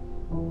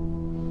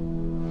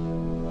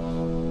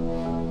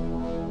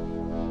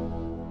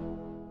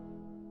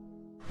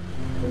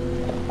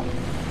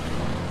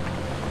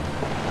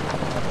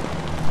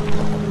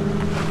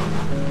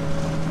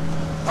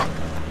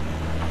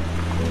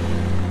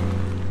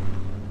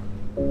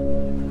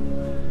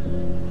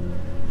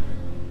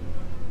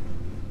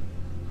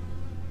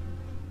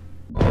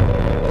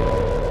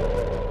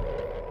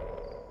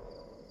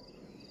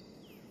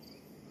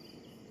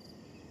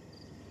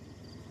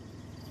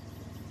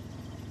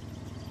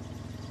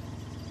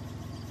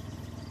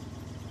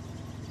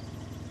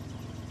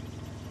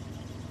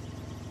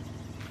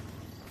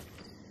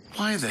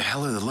 Why the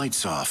hell are the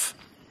lights off?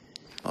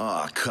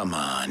 Aw, come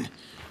on.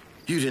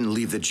 You didn't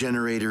leave the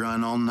generator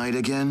on all night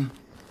again?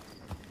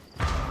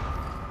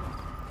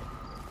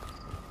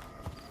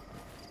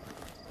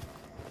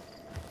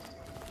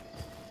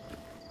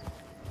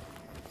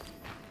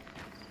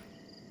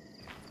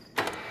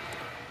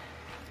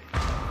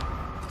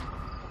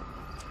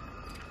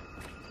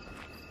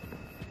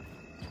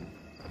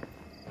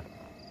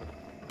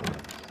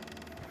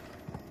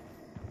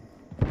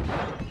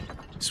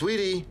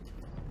 Sweetie?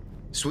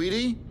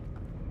 Sweetie?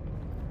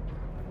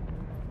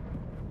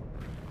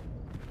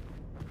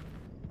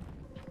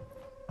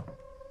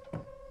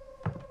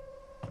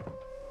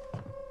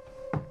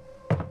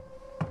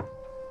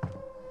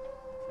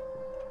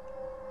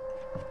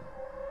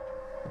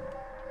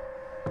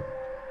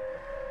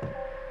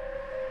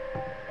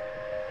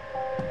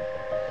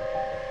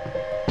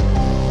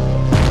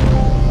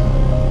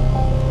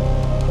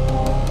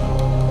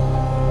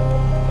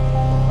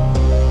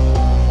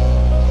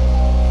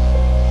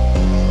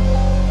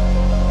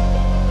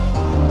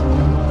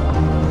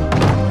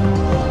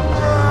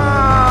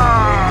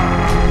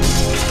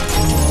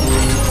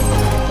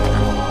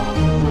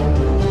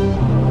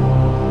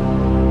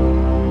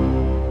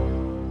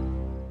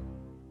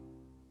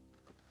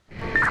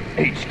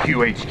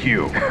 HQ.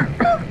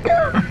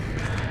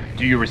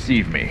 Do you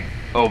receive me?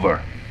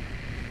 Over.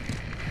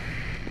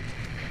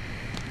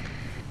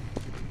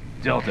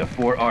 Delta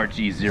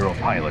 4RG-0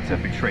 pilots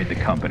have betrayed the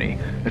company.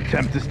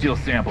 Attempt to steal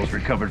samples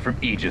recovered from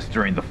Aegis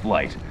during the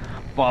flight.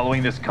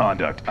 Following this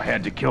conduct, I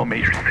had to kill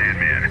Major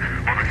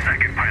Sandman, while the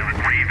second pilot,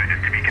 Raven,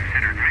 is to be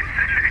considered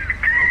Vincent.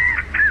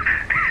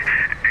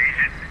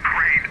 Agent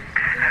Crane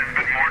has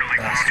been mortally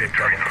wounded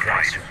during the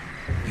flight.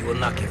 You will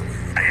not get away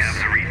with this. I have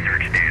the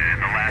research data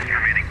and the last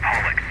remaining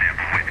Pollux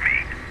sample with me.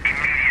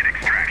 Immediate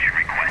extraction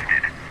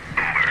requested.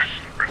 Over.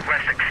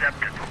 Request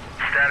accepted.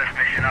 Status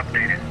mission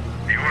updated.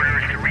 The order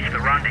is to reach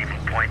the rendezvous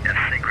point at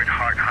Sacred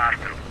Heart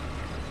Hospital.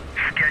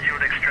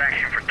 Scheduled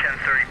extraction for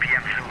 10:30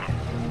 p.m. Zulu.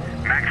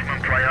 Maximum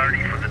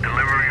priority for the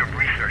delivery of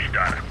research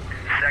data.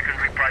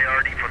 Secondary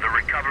priority for the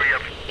recovery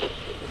of...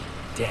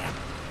 Damn.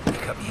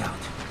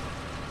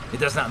 It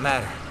does not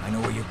matter. I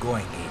know where you're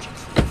going, Agent.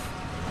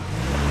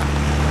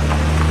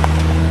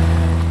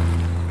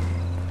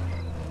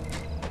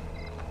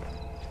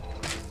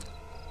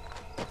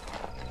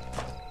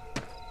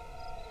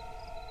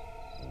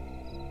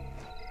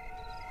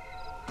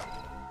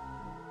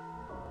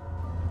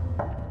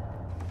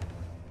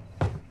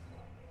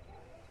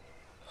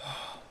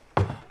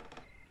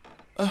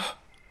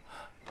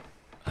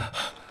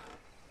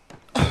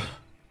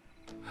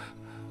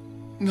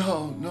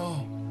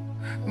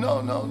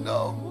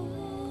 No.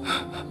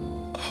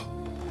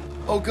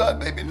 Oh God,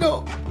 baby,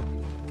 no.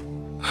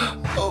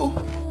 Oh,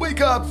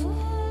 wake up.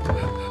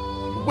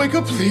 Wake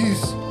up,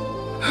 please.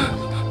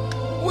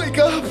 Wake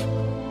up.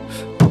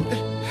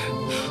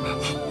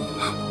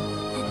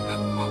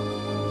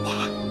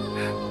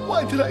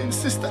 Why did I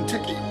insist on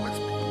taking you with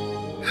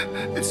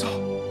me? This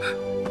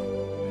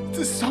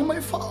is all my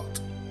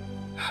fault.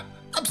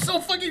 I'm so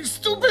fucking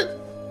stupid.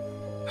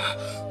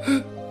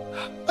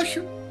 I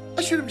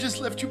should have just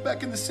left you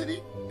back in the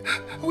city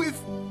with...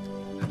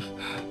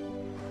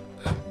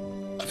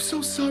 I'm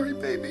so sorry,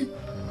 baby.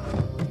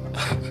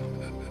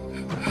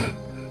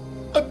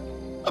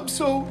 I'm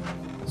so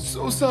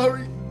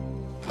sorry.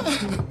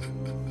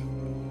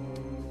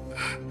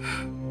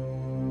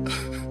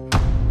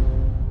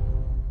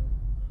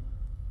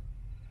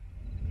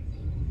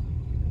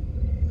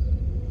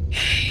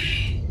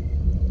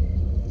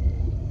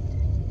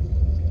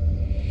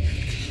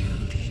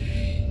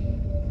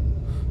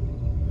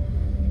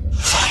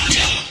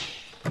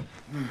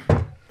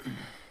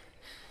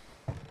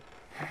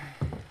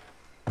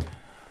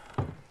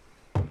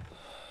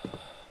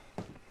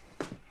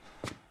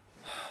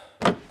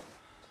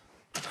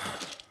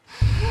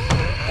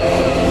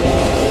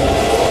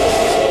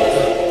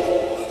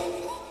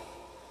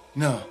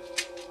 No,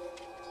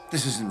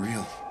 this isn't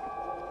real.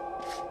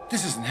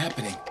 This isn't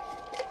happening.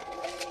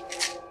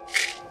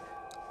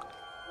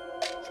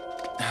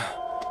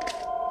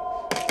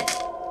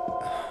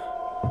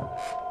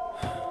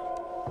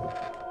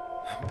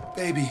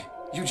 Baby,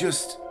 you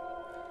just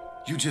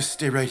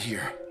stay right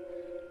here.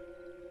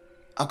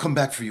 I'll come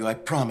back for you, I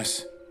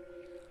promise.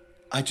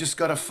 I just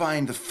gotta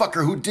find the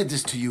fucker who did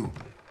this to you.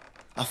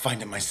 I'll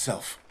find him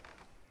myself.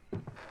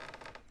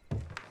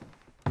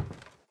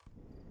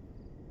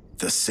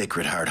 The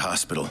Sacred Heart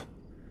Hospital.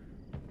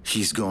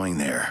 He's going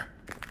there.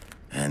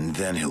 And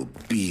then he'll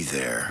be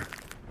there.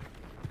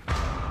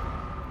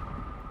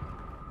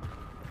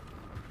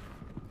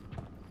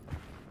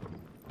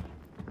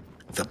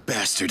 The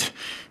bastard.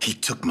 He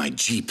took my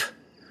Jeep.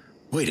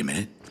 Wait a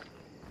minute.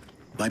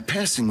 By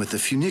passing with the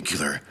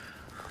funicular,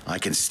 I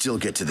can still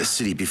get to the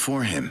city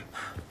before him.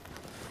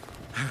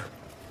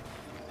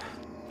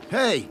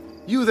 Hey,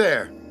 you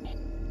there!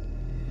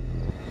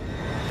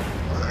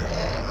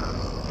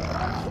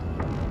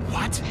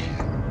 What?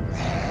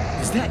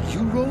 Is that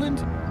you, Roland?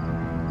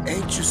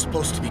 Ain't you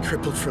supposed to be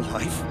crippled for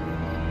life?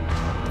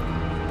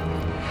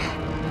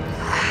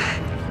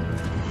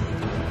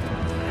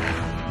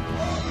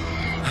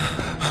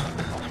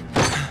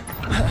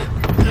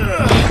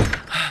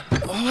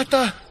 What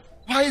the?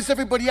 Why is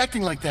everybody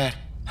acting like that?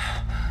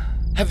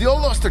 Have they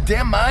all lost their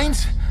damn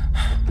minds?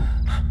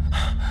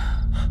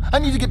 I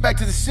need to get back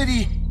to the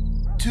city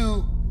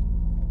to...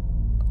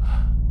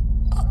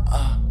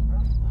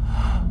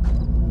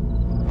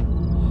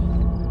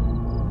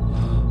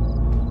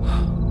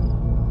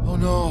 Oh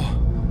no.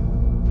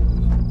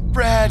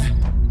 Brad.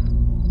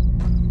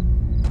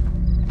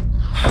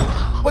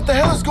 What the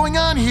hell is going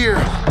on here?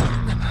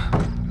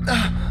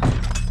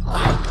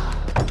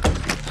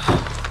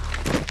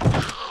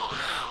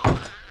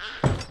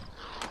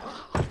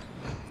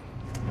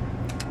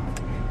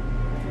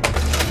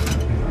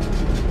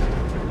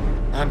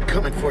 I'm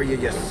coming for you,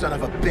 you son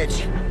of a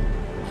bitch.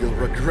 You'll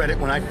regret it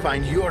when I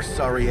find your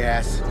sorry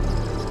ass.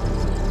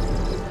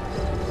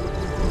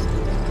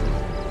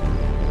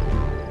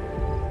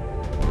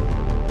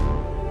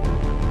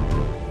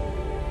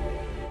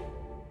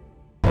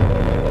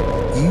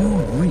 You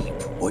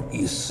reap what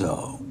you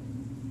sow.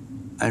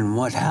 And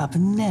what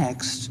happened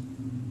next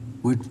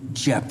would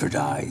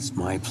jeopardize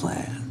my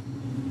plan.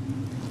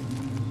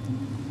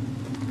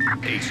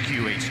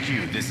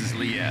 HQ, this is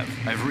Liev.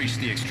 I've reached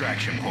the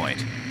extraction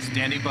point.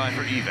 Standing by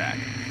for evac.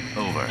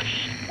 Over.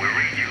 We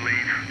read you,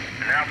 Liev.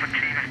 An Alpha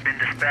team has been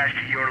dispatched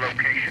to your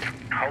location.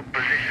 Hold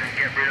position and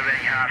get rid of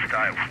any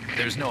hostiles.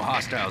 There's no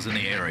hostiles in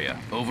the area.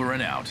 Over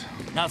and out.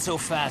 Not so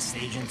fast,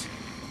 Agent.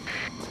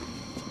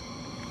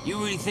 You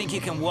really think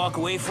you can walk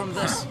away from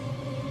this?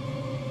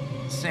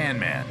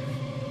 Sandman.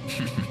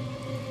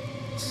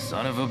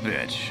 Son of a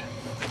bitch.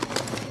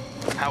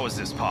 How is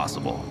this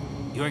possible?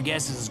 Your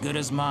guess is as good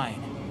as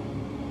mine.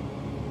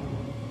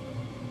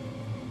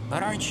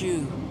 But aren't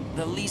you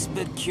the least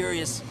bit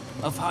curious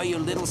of how your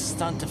little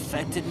stunt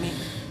affected me?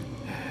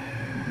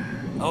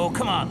 Oh,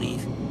 come on,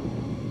 Liev.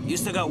 You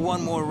still got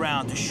one more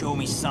round to show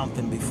me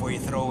something before you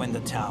throw in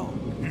the towel.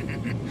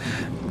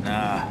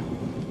 Nah,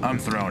 I'm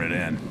throwing it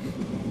in.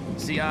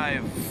 See,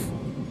 I've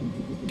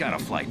got a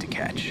flight to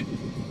catch.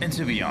 And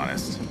to be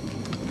honest,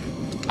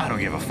 I don't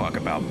give a fuck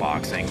about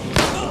boxing.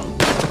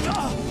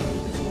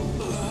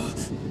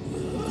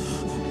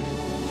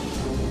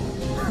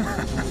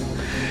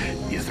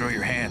 You throw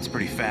your hands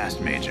pretty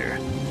fast, Major.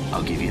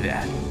 I'll give you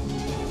that.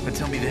 But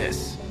tell me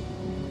this.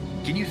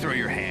 Can you throw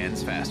your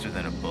hands faster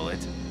than a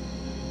bullet?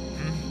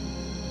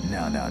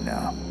 No.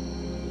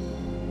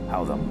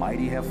 How the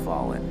mighty have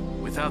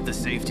fallen. Without the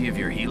safety of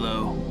your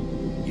helo,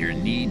 you're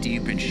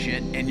knee-deep in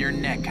shit and you're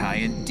neck-high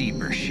in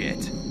deeper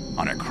shit.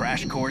 On a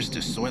crash course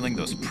to soiling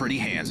those pretty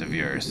hands of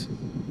yours.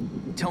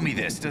 Tell me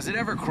this, does it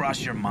ever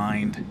cross your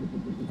mind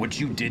what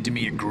you did to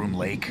me at Groom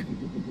Lake?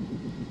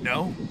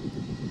 No?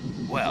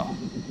 Well,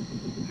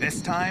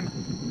 this time,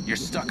 you're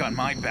stuck on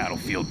my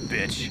battlefield,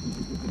 bitch.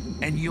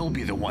 And you'll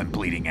be the one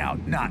bleeding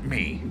out, not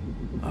me.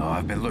 Oh,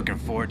 I've been looking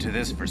forward to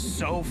this for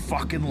so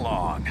fucking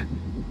long.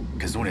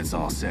 Because when it's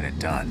all said and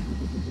done,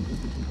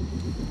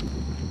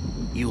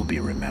 you'll be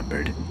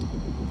remembered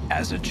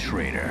as a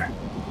traitor.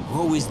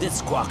 Who always did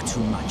squawk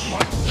too much.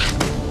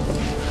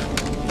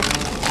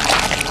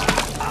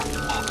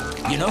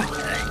 You know,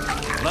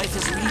 life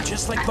is really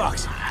just like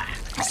boxing.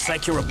 You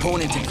psych your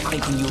opponent into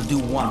thinking you'll do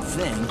one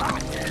thing,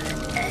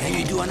 then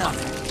you do another.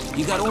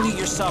 You got only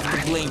yourself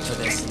to blame for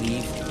this,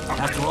 Leave.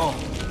 After all,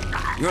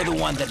 you're the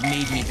one that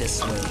made me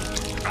this way.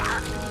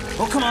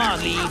 Oh, come on,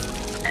 Leave.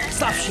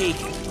 Stop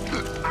shaking.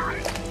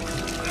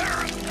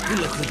 You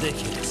look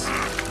ridiculous.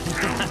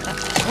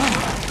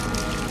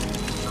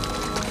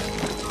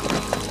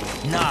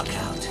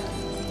 Knockout.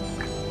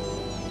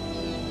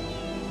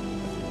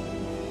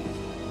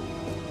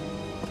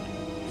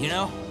 You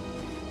know,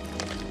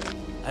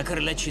 I could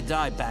have let you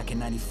die back in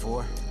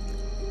 '94.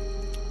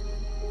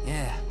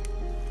 Yeah,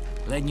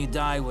 letting you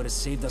die would have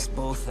saved us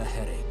both a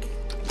headache.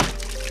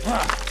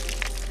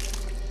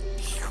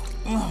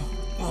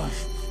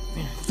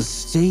 The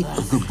state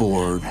of the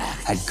board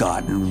had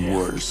gotten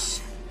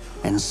worse,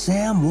 and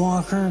Sam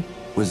Walker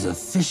was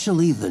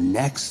officially the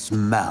next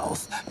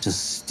mouth to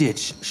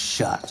stitch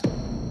shut.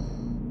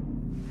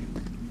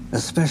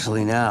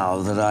 Especially now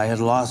that I had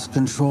lost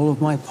control of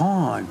my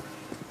pawn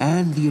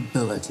and the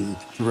ability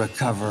to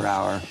recover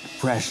our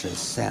precious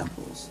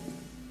samples.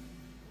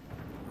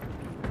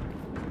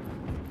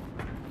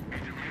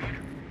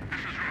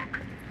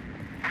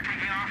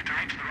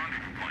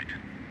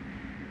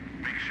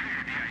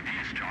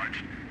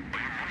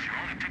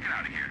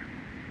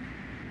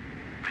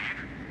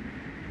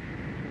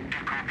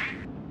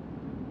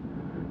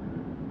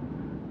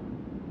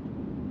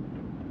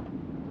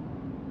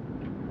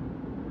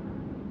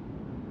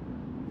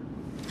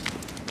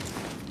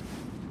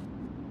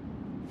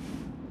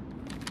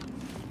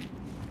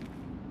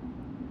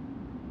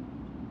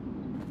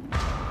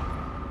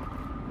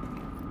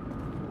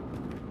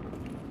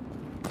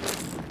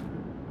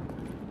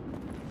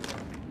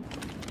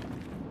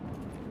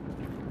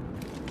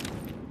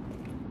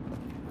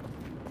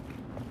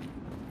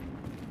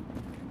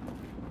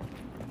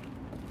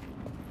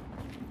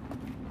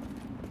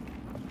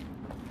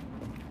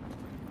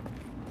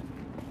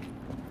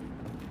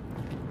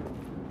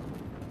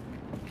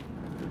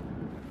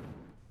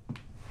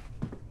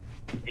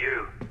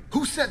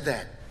 Who said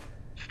that?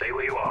 Stay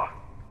where you are.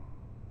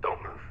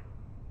 Don't move.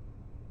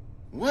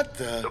 What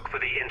the? Look for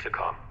the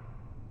intercom.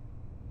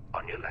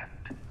 On your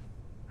left.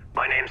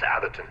 My name's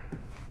Atherton.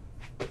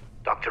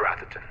 Dr.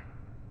 Atherton.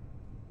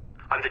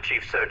 I'm the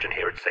chief surgeon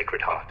here at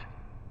Sacred Heart.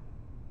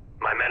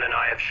 My men and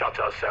I have shut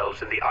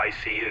ourselves in the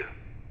ICU.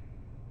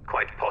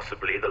 Quite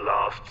possibly the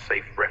last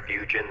safe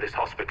refuge in this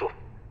hospital.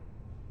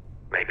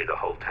 Maybe the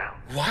whole town.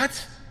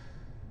 What?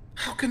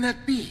 How can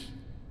that be?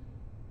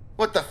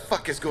 What the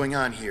fuck is going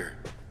on here?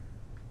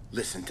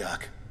 Listen,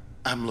 Doc.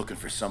 I'm looking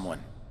for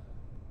someone.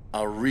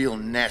 A real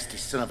nasty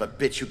son of a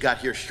bitch who got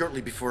here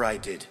shortly before I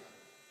did.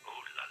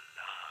 Ooh la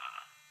la.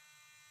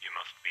 You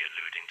must be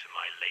alluding to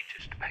my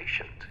latest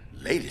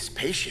patient. Latest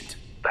patient?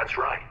 That's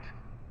right.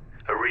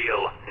 A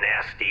real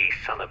nasty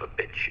son of a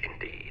bitch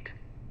indeed.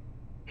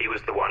 He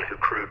was the one who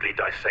crudely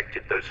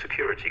dissected those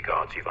security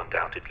guards you've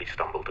undoubtedly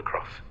stumbled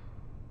across.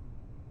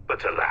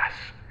 But alas,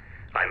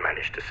 I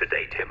managed to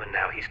sedate him and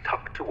now he's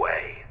tucked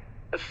away,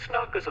 as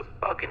snug as a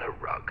bug in a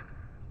rug,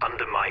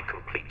 under my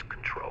complete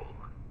control.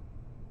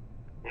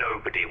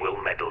 Nobody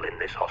will meddle in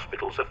this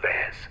hospital's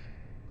affairs.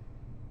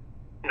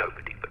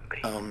 Nobody but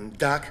me.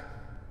 Doc,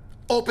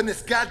 open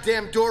this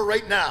goddamn door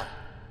right now.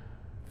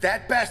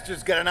 That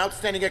bastard's got an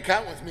outstanding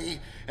account with me,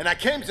 and I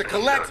came to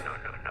collect... No,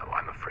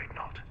 I'm afraid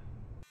not.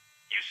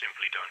 You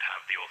simply don't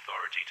have the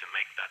authority to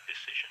make that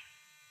decision.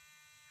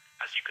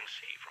 As you can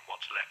see from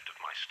what's left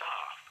of my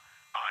staff,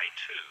 I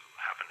too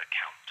have an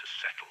account to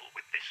settle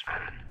with this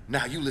man.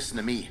 Now you listen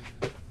to me.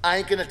 I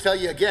ain't gonna tell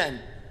you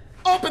again.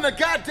 Open the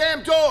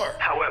goddamn door!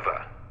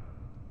 However,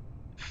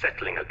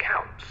 settling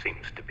accounts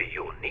seems to be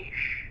your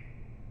niche.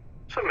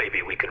 So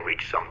maybe we can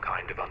reach some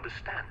kind of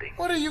understanding.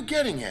 What are you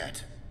getting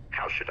at?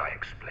 How should I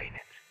explain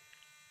it?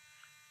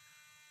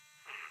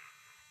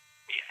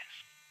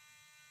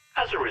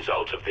 Yes. As a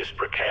result of this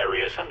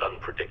precarious and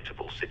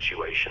unpredictable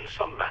situation,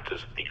 some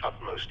matters of the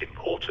utmost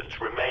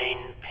importance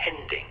remain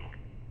pending.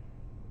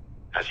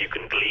 As you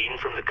can glean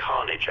from the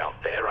carnage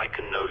out there, I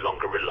can no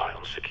longer rely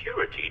on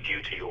security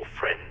due to your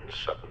friend's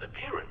sudden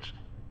appearance.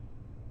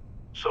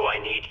 So I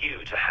need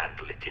you to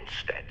handle it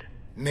instead.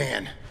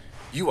 Man,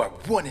 you are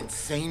one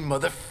insane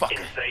motherfucker.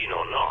 Insane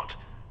or not,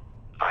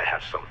 I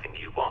have something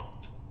you want.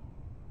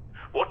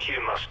 What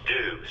you must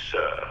do,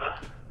 sir,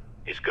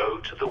 is go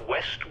to the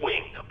west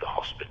wing of the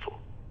hospital.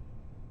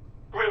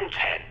 Room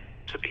 10,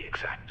 to be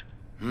exact.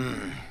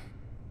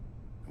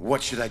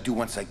 What should I do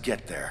once I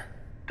get there?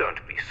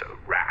 Don't be so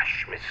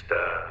rash,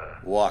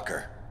 Mr.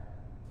 Walker.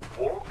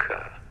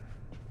 Walker?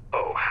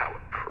 Oh, how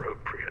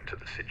appropriate to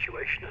the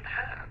situation at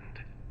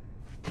hand.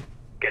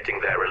 Getting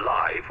there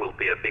alive will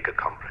be a big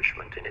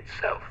accomplishment in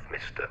itself,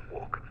 Mr.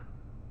 Walker.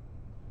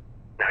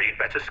 Now you'd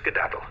better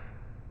skedaddle.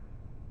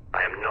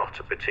 I am not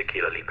a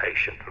particularly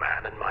patient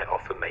man, and my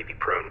offer may be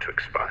prone to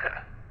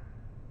expire.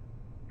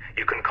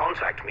 You can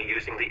contact me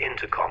using the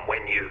intercom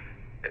when you...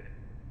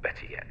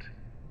 better yet,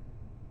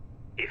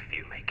 if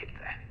you make it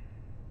there.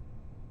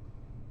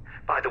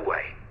 By the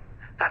way,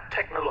 that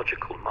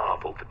technological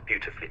marvel that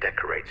beautifully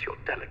decorates your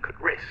delicate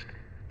wrist,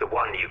 the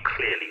one you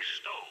clearly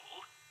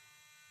stole,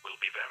 will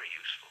be very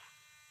useful.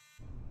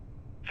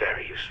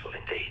 Very useful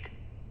indeed.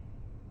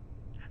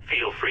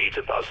 Feel free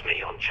to buzz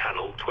me on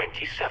channel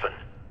 27.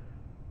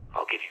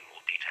 I'll give you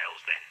more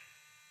details then.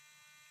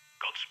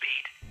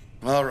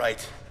 Godspeed. All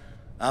right,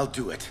 I'll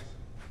do it.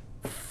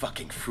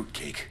 Fucking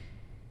fruitcake.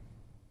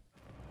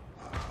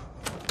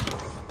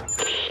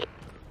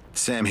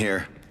 Sam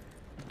here.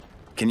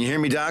 Can you hear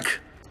me, Doc?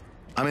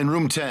 I'm in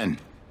room 10.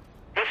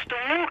 Mr.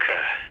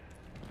 Walker,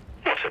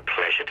 what a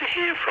pleasure to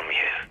hear from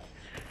you.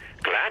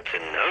 Glad to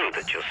know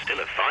that you're still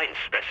a fine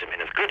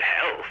specimen of good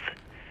health.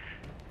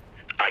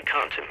 I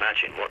can't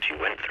imagine what you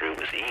went through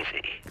was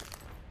easy.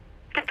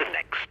 But the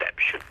next step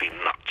should be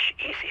much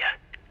easier.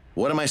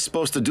 What am I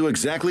supposed to do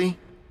exactly?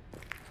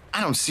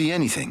 I don't see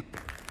anything.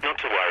 Not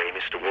to worry,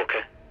 Mr.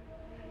 Walker.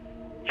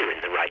 You're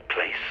in the right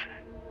place.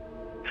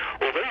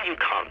 Although you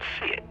can't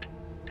see it,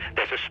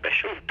 there's a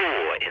special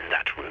door in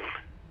that room.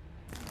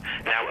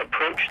 Now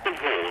approach the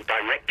wall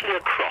directly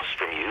across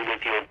from you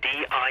with your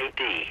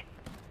DID.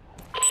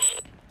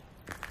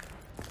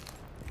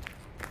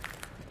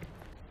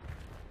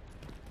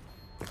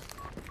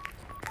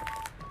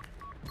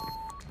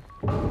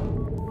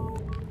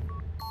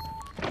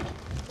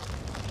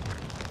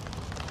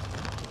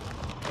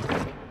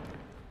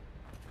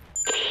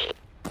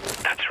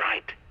 That's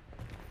right.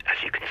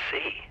 As you can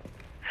see,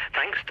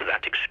 thanks to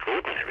that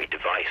extraordinary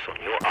device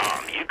on your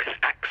arm, you can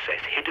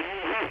access hidden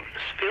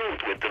rooms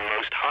filled with the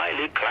most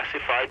highly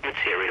classified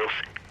materials.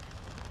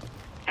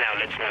 Now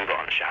let's move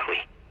on, shall we?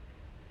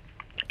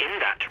 In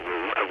that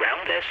room,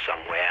 around there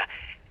somewhere,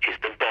 is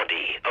the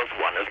body of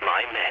one of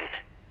my men.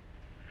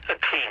 A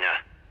cleaner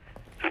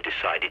who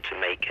decided to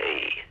make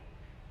a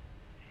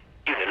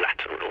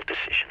unilateral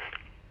decision.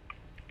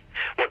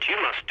 What you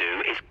must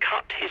do is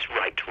cut his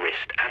right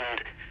wrist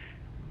and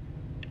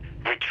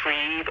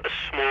retrieve a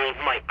small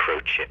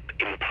microchip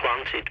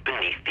implanted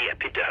beneath the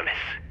epidermis.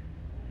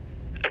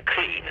 A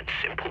clean and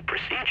simple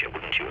procedure,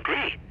 wouldn't you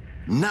agree?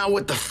 Now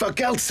what the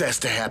fuck else has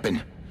to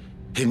happen?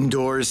 Hidden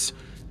doors?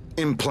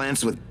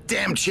 Implants with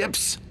damn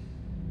chips?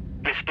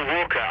 Mr.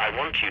 Walker, I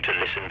want you to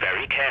listen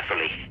very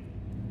carefully.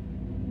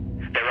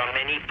 There are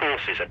many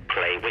forces at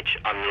play which,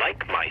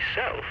 unlike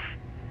myself,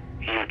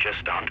 you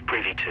just aren't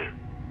privy to.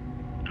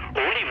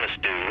 All you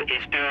must do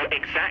is do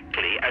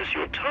exactly as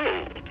you're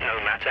told, no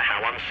matter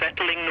how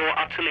unsettling nor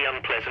utterly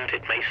unpleasant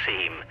it may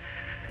seem.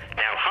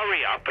 Now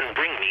hurry up and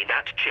bring me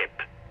that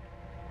chip.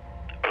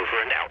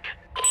 Over and out.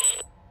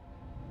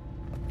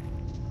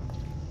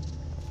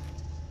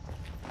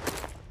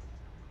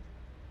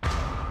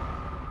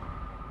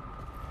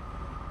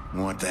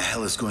 What the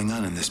hell is going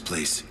on in this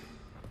place?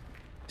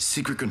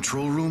 Secret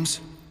control rooms?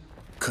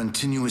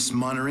 Continuous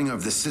monitoring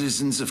of the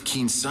citizens of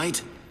Keen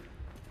Sight?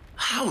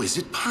 How is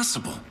it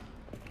possible?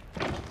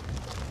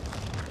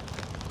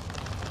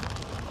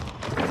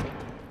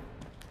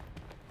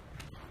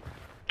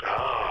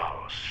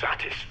 Oh,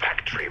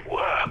 satisfactory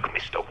work,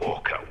 Mr.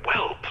 Walker.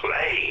 Well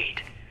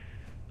played.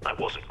 I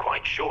wasn't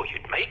quite sure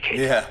you'd make it.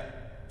 Yeah,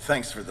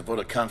 thanks for the vote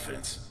of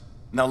confidence.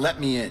 Now let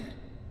me in.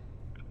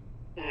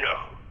 No.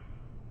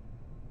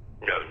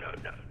 No.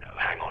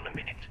 Hang on a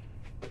minute.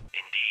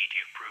 Indeed,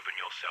 you've proven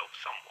yourself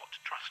somewhat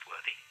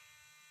trustworthy,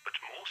 but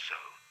more so,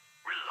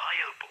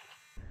 reliable.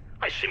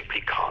 I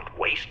simply can't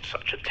waste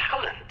such a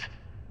talent.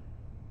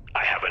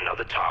 I have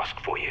another task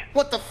for you.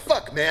 What the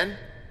fuck, man?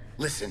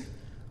 Listen,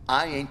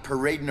 I ain't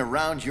parading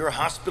around your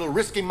hospital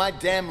risking my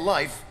damn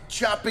life,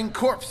 chopping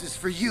corpses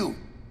for you.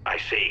 I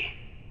see.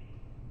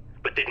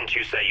 But didn't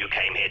you say you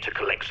came here to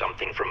collect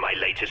something from my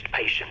latest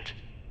patient?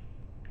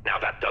 Now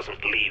that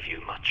doesn't leave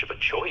you much of a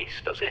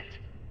choice, does it?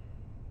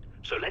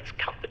 So let's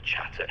cut the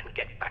chatter and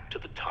get back to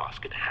the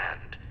task at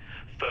hand.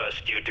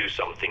 First you do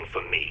something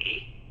for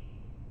me,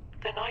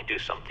 then I do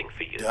something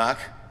for you. Doc,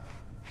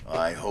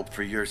 I hope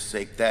for your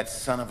sake that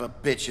son of a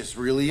bitch is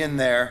really in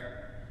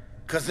there.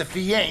 'Cause if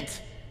he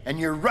ain't, and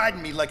you're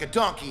riding me like a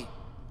donkey,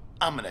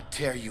 I'm gonna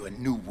tear you a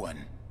new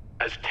one.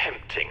 As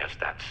tempting as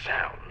that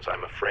sounds,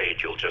 I'm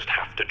afraid you'll just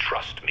have to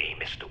trust me,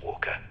 Mr.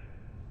 Walker.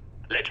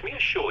 Let me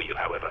assure you,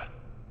 however,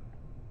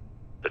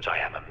 that I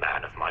am a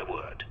man of my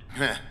word.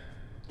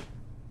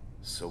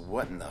 So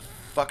what in the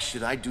fuck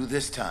should I do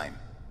this time?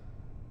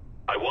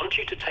 I want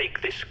you to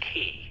take this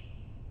key.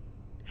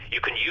 You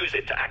can use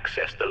it to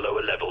access the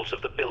lower levels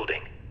of the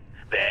building.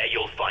 There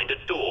you'll find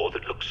a door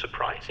that looks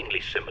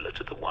surprisingly similar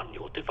to the one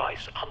your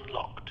device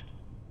unlocked.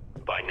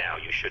 By now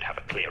you should have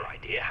a clear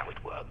idea how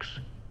it works.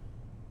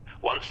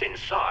 Once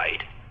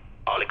inside,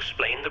 I'll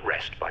explain the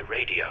rest by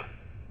radio.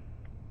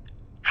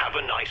 Have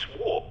a nice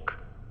walk,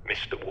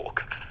 Mr.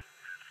 Walker.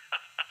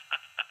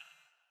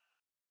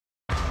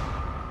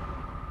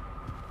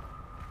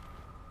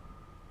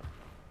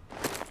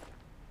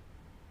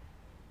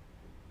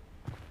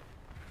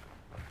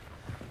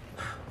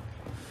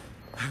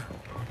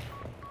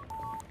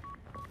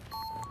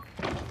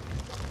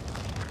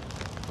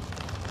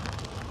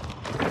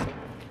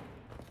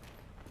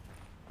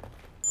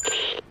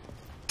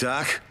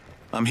 Doc,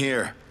 I'm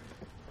here.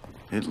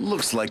 It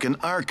looks like an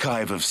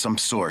archive of some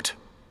sort.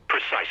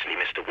 Precisely,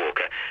 Mr.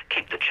 Walker.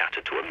 Keep the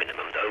chatter to a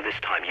minimum, though. This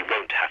time you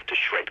won't have to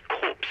shred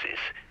corpses.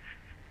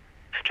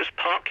 Just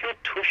park your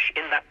tush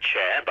in that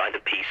chair by the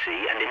PC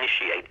and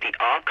initiate the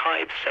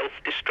archive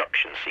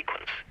self-destruction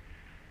sequence.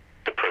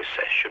 The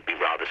process should be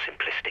rather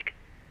simplistic.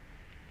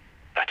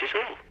 That is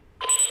all.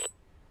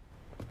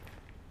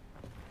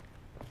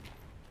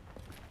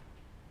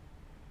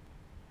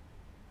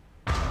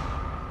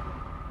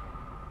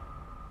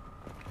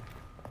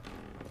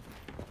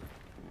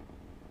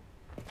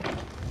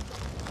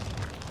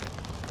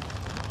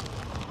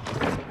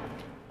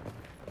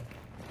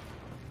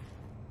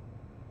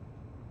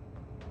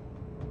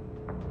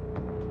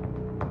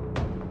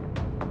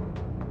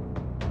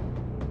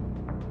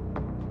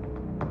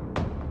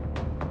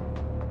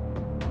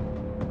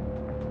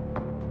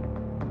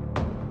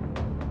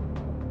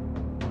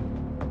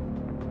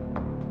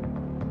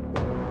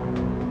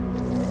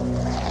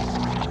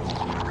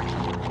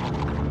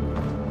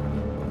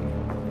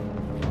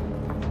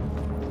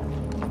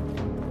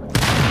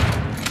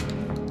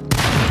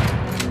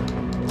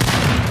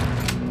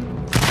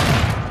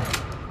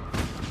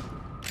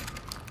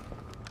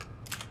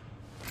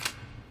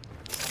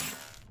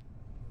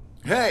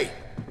 Hey,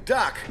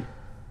 Doc,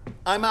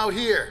 I'm out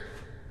here.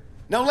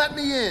 Now let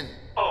me in.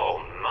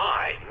 Oh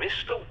my,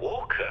 Mr.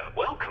 Walker,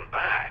 welcome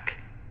back.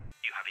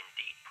 You have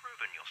indeed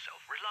proven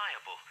yourself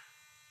reliable.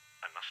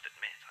 I must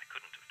admit, I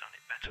couldn't have done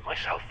it better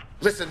myself.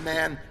 Listen,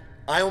 man,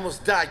 I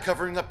almost died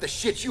covering up the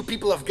shit you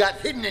people have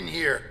got hidden in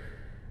here.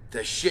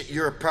 The shit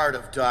you're a part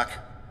of, Doc.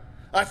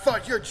 I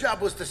thought your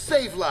job was to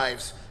save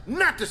lives,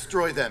 not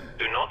destroy them.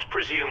 Do not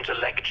presume to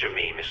lecture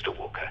me, Mr.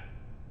 Walker.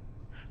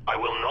 I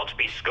will not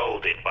be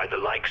scolded by the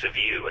likes of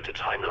you at a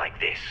time like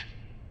this.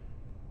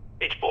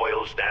 It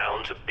boils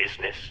down to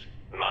business,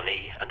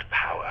 money, and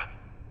power,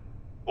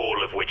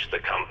 all of which the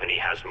company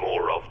has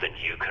more of than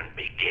you can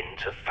begin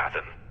to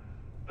fathom.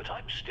 But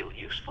I'm still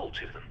useful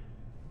to them.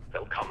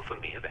 They'll come for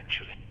me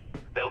eventually.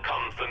 They'll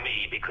come for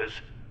me because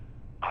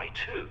I,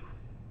 too,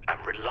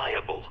 am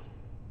reliable.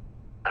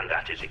 And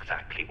that is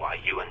exactly why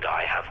you and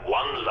I have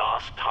one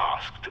last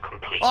task to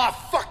complete. Aw,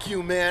 fuck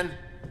you, man!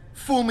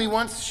 Fool me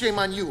once, shame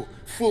on you.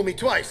 Fool me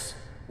twice.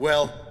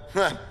 Well,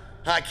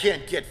 I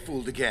can't get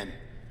fooled again.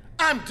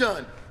 I'm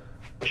done!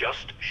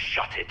 Just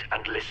shut it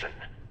and listen.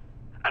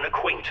 An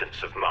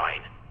acquaintance of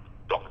mine,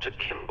 Dr.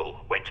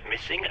 Kimball, went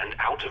missing and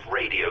out of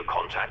radio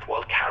contact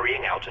while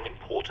carrying out an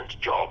important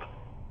job.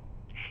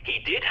 He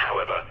did,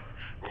 however,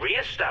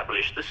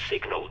 re-establish the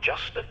signal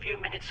just a few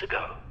minutes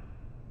ago.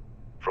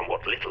 From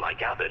what little I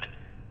gathered,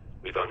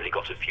 we've only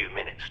got a few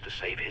minutes to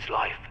save his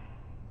life.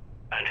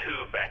 And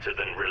who better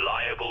than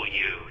reliable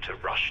you to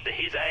rush to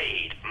his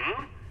aid,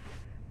 hmm?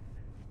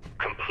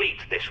 Complete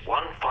this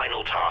one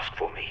final task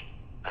for me,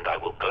 and I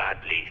will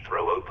gladly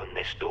throw open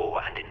this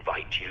door and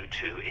invite you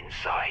two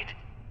inside.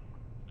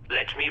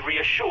 Let me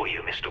reassure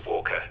you, Mr.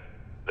 Walker,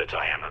 that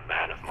I am a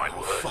man of my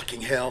word.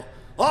 Fucking hell.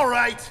 All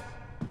right!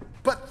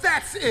 But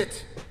that's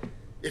it!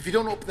 If you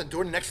don't open the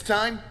door next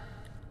time,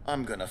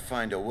 I'm gonna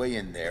find a way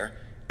in there,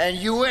 and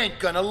you ain't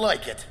gonna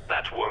like it.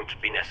 That won't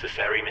be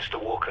necessary,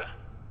 Mr. Walker.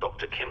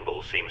 Dr.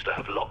 Kimball seems to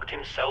have locked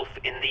himself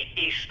in the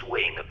east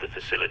wing of the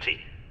facility.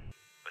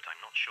 But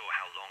I'm not sure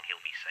how long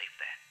he'll be safe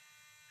there.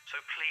 So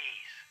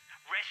please,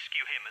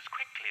 rescue him as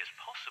quickly as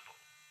possible.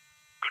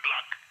 Good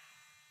luck.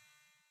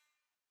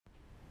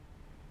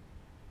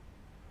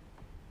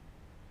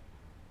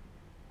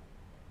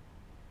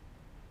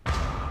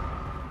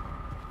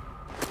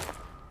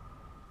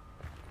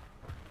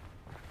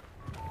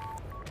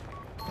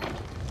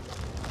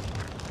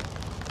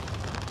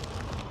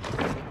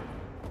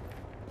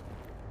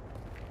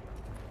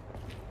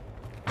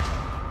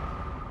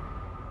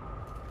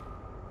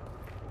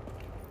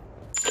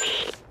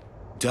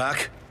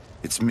 Doc,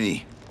 it's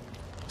me.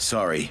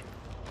 Sorry,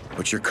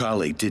 but your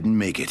colleague didn't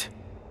make it.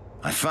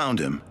 I found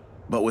him,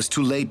 but was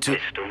too late to—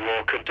 Mr.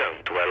 Walker,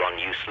 don't dwell on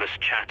useless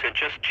chatter.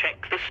 Just check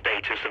the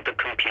status of the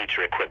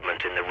computer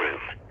equipment in the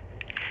room.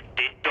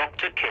 Did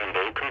Dr.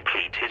 Kimball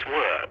complete his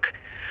work?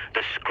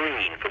 The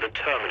screen for the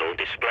terminal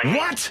display—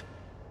 What?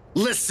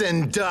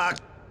 Listen, Doc.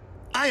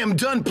 I am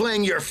done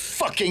playing your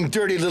fucking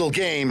dirty little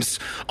games.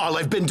 All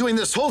I've been doing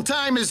this whole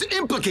time is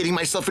implicating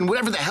myself in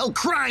whatever the hell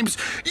crimes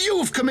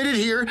you've committed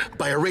here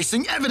by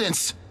erasing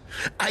evidence.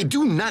 I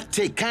do not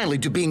take kindly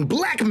to being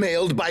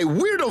blackmailed by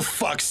weirdo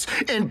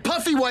fucks in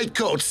puffy white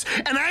coats,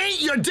 and I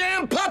ain't your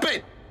damn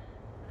puppet!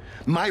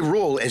 My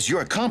role as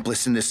your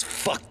accomplice in this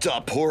fucked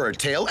up horror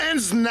tale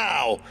ends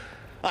now.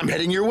 I'm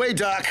heading your way,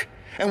 Doc.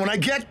 And when I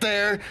get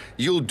there,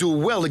 you'll do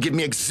well to give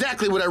me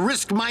exactly what I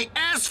risked my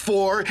ass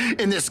for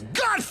in this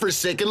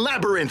godforsaken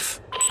labyrinth.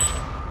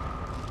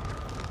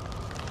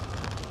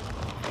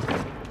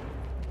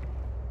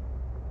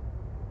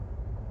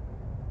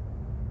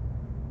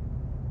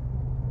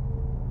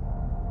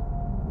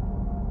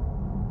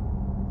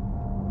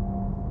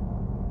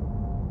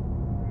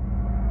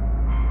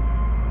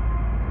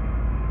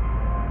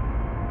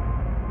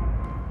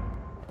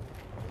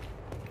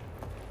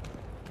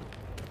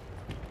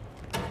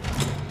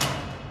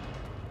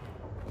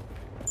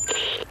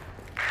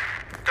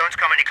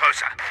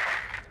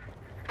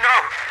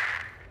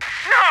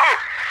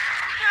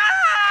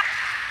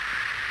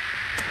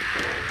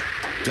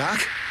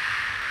 Doc?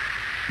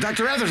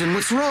 Dr. Atherton,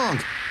 what's wrong?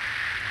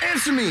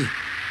 Answer me!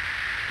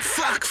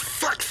 Fuck!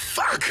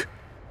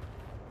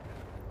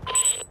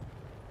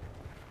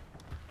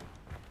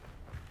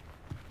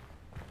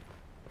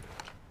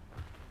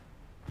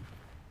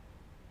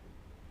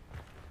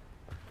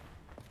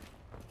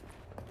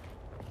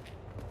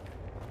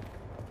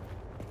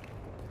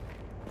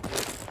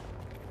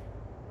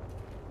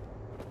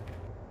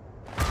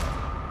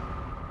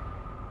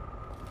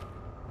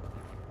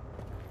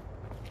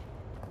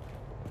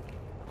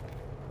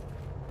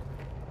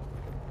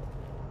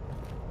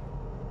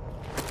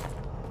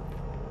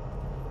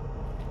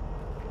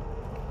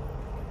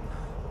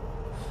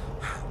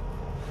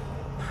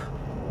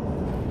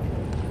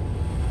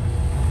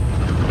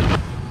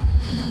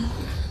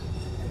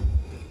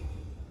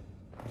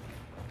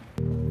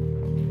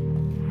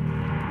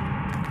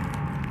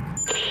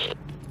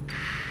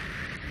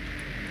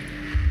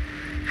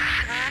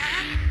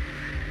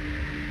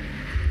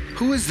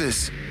 Who is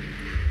this?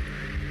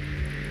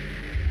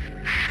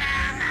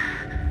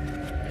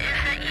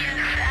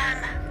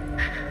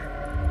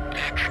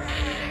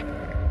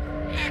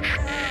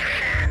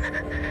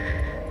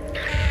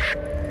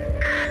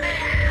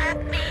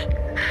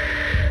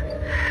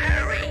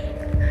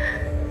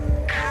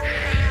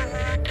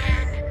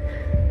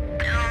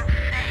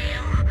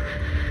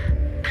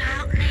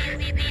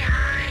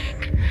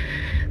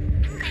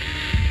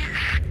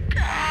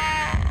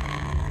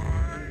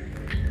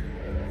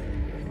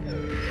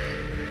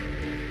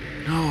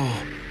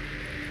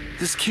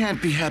 This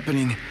can't be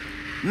happening.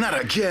 Not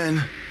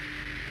again.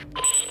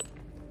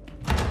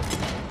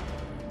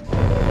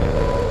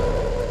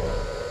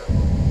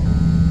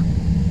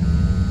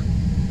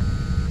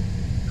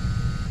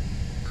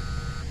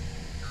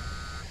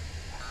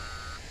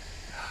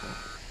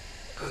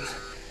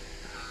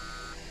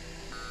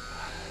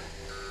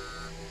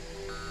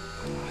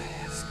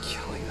 It's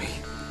killing me.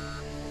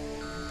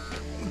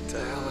 What the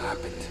hell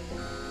happened?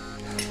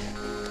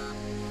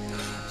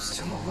 I'm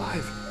still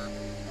alive.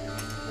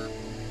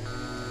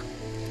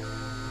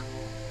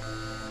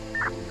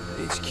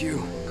 HQ,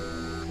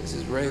 this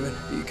is Raven.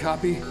 Do you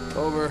copy?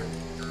 Over.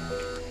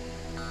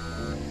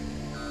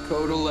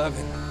 Code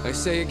 11. I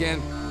say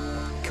again,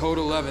 Code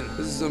 11.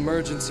 This is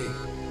emergency.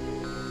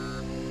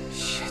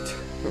 Shit,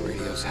 the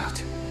radio's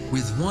out.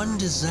 With one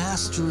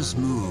disastrous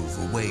move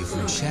away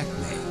from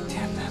checkmate,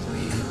 damn that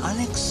lead. An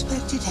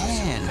unexpected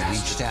hand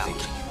reached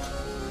out.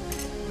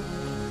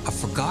 A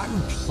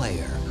forgotten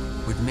player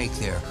would make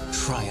their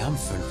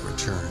triumphant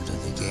return to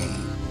the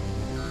game.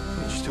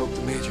 I just hope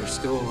the Major's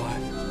still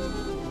alive.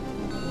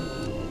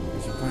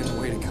 Find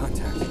a way to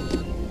contact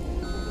him.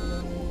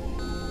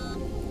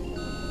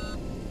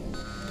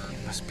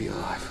 He must be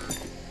alive.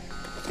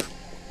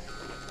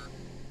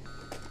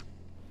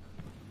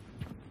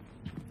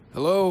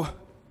 Hello?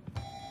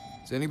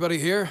 Is anybody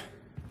here?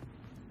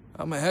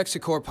 I'm a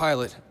Hexacore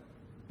pilot.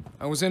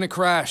 I was in a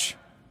crash.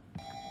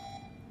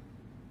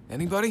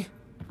 Anybody?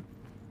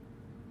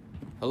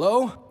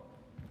 Hello?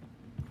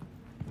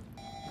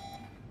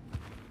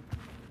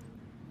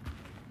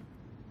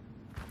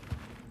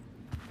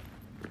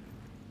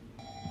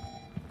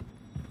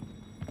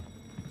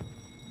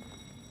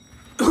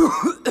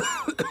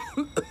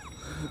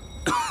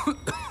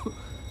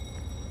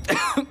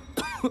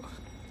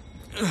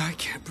 I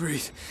can't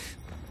breathe.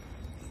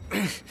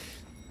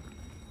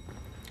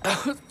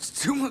 It's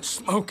too much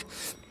smoke.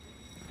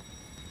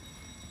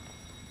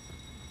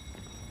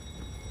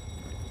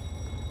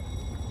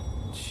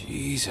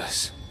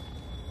 Jesus.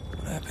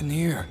 What happened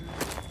here?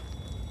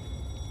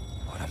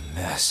 What a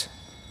mess.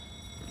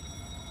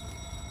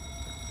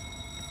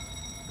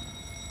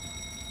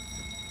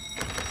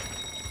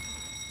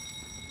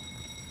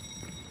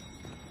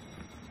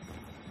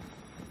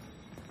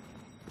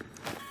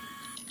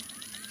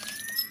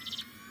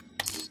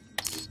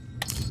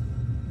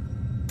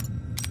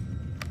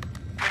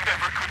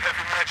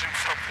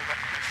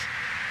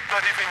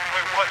 Not even in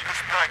my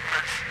wildest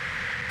nightmares.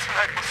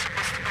 Tonight was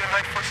supposed to be be a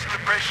night for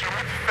celebration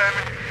with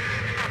family.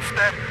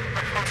 Instead,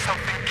 I found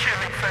something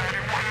killing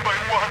family one by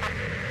one.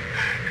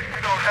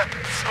 It all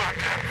happened so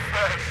damn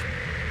fast.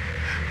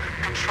 I've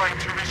been trying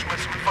to reach my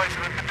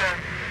supervisor at the dam,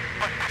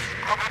 but he's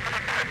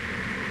probably dead.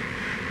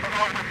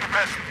 Along with the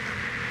rest of them.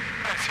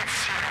 I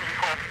sincerely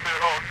hope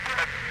they're all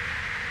dead.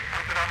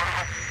 Now that I'm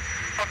alone,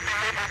 I've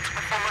been able to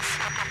perform a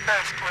simple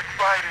task like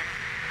writing.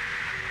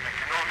 I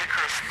can only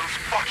curse those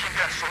fucking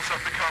assholes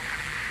of the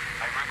company.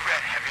 I regret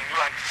having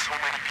lied to so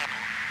many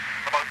people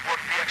about what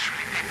we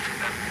actually did to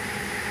them.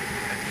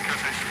 And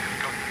because I still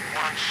got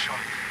one shot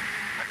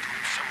at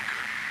doing some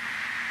good,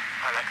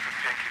 I like to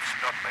think it's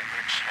not my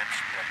mere chance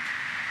yet.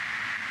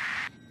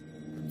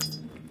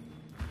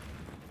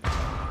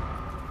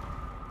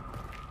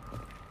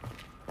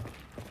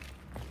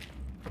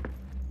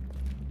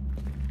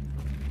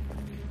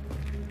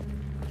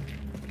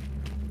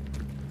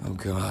 Oh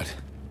God.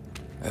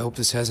 I hope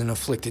this hasn't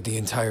afflicted the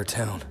entire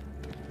town.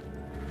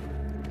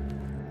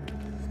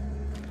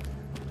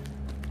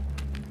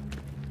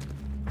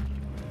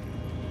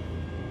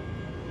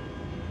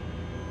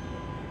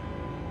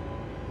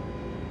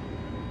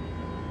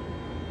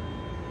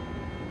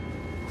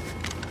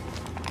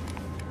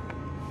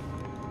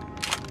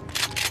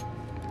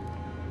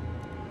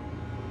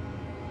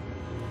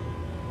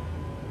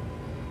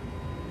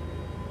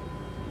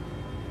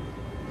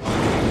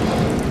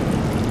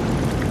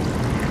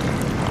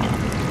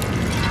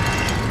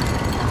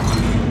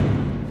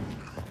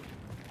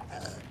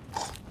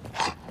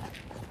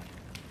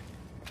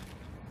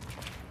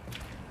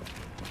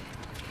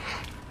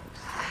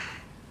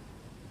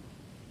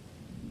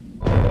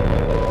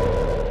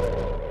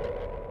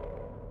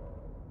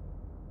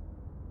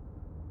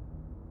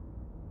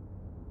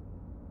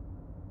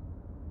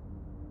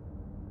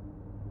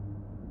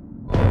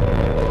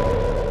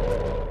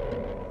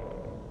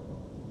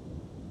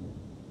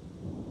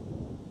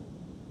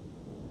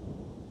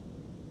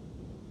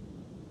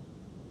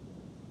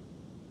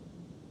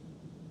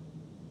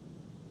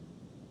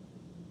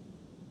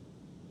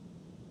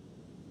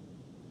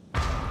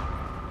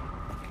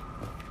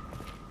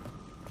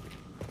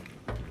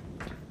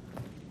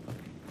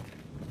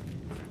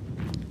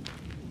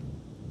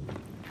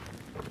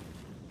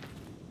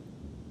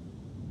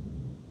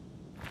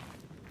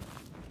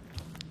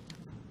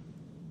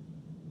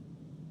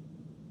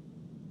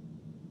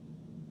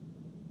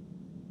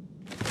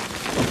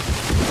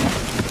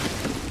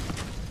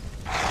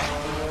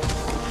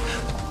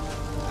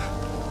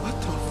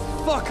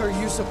 What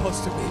are you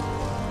supposed to be?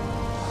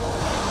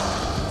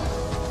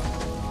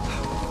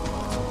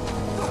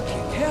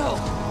 Fucking hell!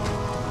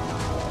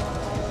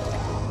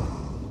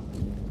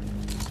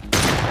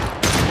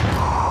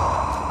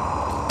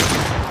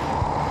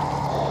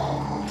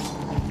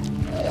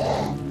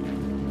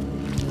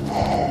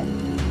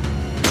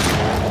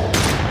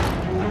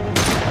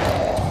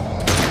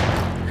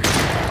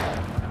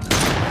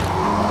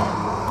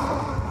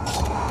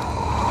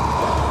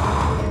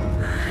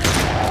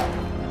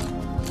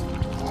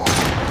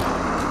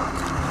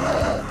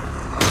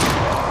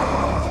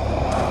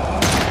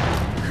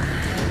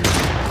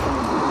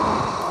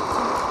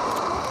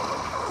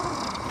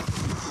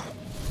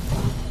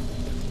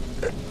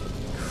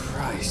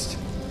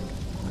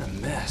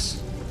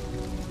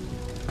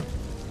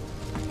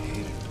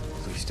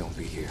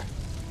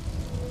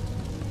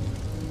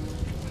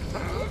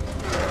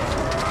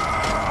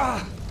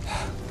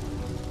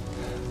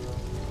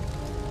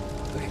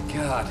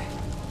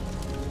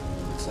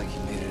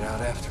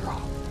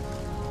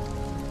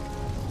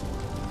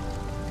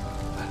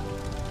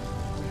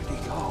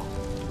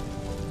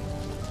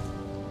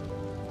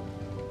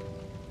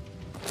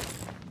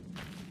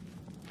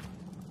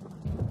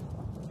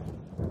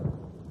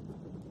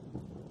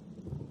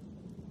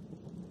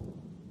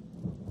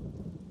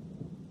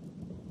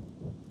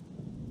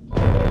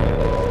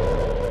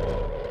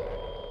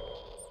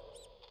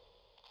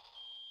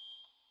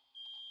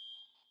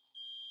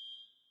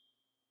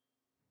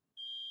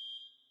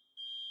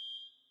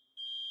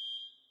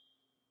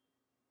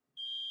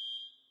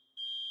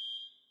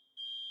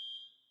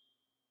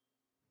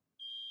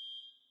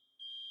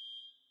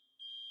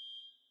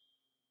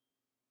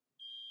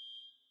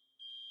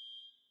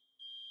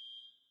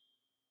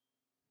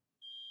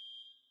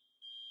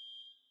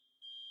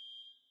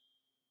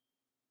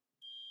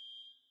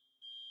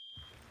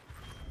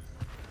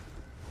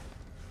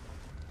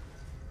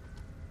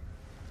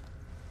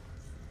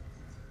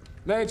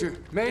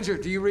 Major,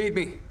 do you read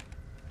me?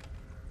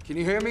 Can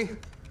you hear me?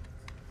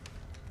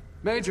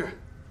 Major!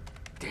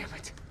 Damn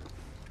it.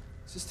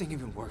 Is this thing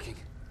even working?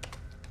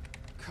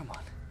 Come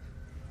on.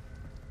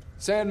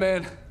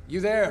 Sandman, you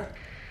there?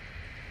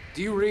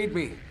 Do you read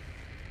me?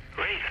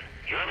 Raven,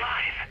 you're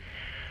alive.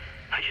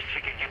 I just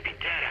figured you'd be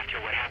dead after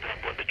what happened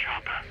aboard the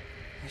chopper.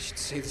 I should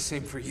say the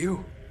same for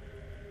you.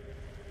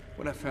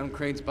 When I found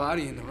Crane's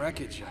body in the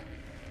wreckage,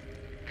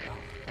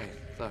 I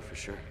thought for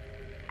sure.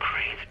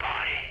 Crane's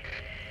body?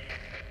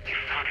 You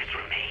found his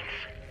remains?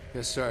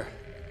 Yes, sir.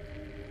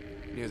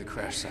 Near the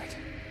crash site.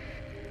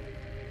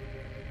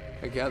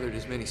 I gathered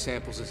as many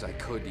samples as I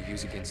could to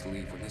use against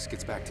Leave when this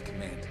gets back to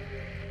command.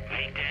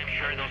 Make damn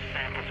sure those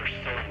samples are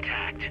still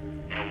intact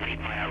and await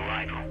my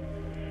arrival.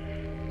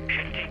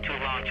 Shouldn't take too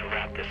long to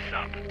wrap this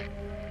up.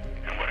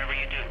 And whatever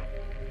you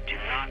do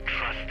not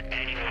trust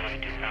anyone you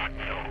do not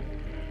know.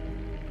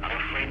 I'm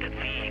afraid that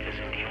Leave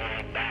isn't the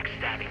only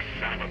backstabbing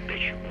son of a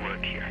bitch who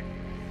work here.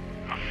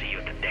 I'll see you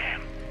at the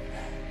dam.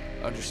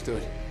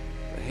 Understood.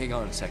 But hang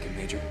on a second,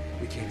 Major.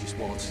 We can't just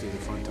waltz through the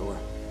front door.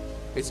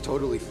 It's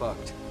totally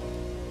fucked.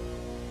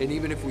 And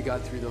even if we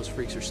got through, those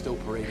freaks are still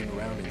parading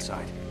around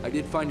inside. I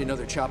did find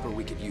another chopper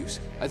we could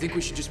use. I think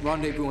we should just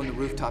rendezvous on the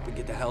rooftop and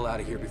get the hell out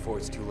of here before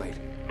it's too late.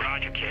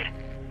 Roger, kid.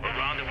 We'll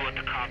rendezvous at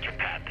the copter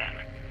pad then.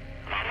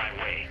 I'm on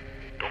my way.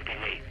 Don't be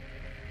late.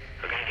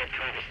 We're gonna get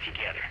through this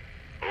together.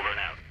 Over and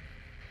out.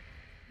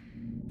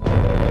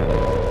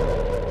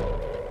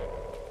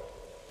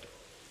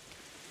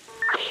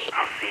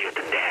 I'll see you at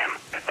the dam.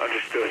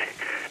 Understood.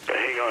 But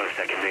hang on a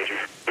second, Major.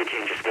 We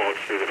can't just waltz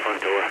through the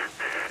front door.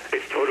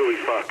 It's totally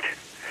fucked.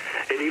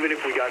 And even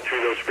if we got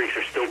through, those freaks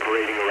are still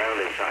parading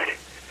around inside.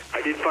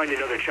 I did find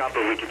another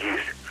chopper we could use.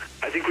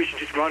 I think we should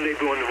just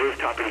rendezvous on the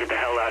rooftop and get the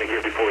hell out of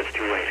here before it's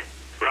too late.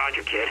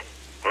 Roger, kid.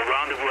 We'll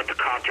rendezvous at the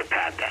copter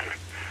pad then.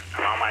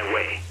 I'm on my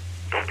way.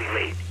 Don't be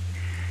late.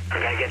 We're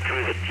gonna get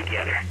through this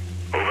together.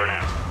 Over and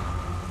out.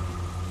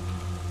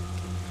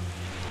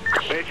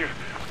 Major,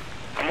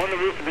 I'm on the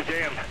roof of the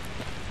dam.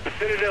 The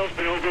Citadel's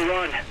been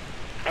overrun.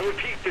 I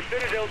repeat, the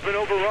Citadel's been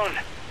overrun.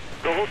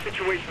 The whole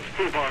situation's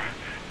foobar.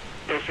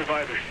 No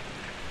survivors.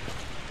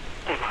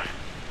 Hold on.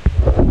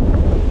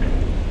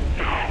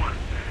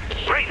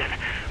 No. Raven,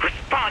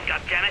 respond,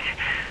 goddammit.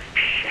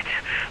 Shit,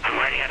 I'm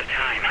running out of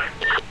time.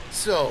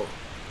 So,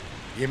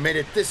 you made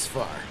it this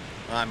far.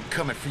 I'm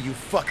coming for you,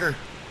 fucker.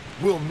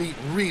 We'll meet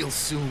real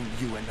soon,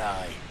 you and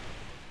I.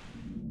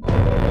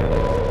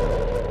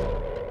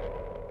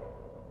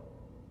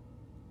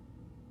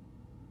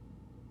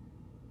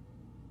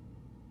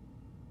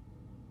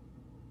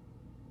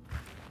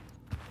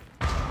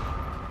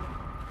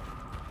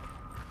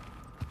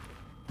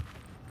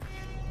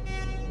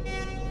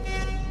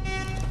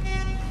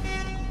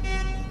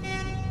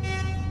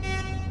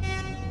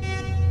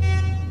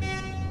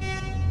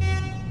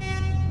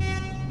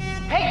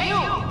 Hey,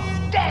 you!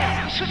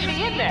 Damn, you should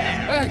be in there!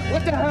 Hey,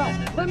 what the hell?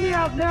 Let me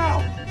out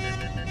now!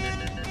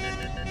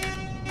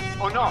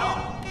 Oh no!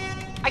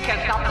 I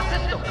can't stop the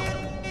system!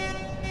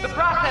 The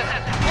process!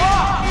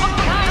 Whoa! Look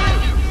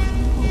behind you!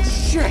 Oh,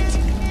 shit!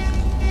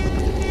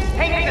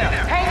 Hang in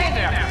there! Hang in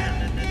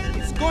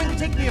there! It's going to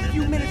take me a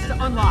few minutes to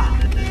unlock.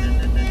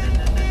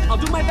 I'll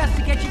do my best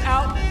to get you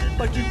out,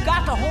 but you've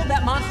got to hold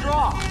that monster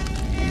off.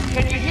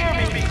 Can you hear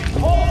me?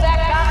 Hold that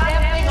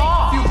goddamn thing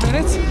off! A few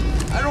minutes?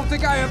 I don't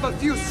think I have a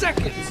few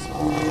seconds!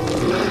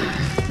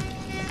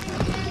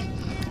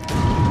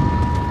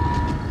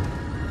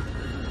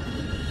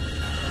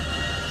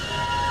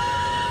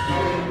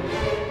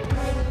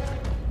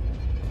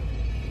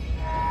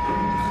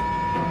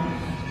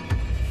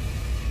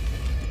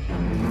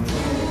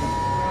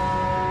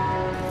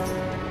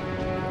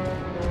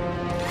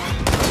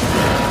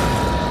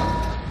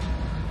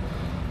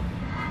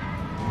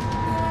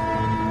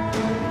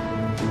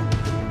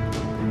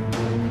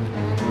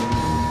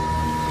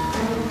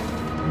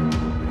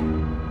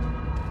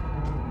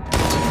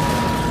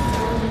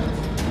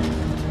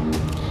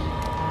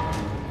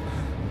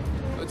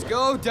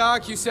 Go,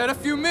 Doc. You said a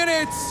few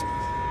minutes.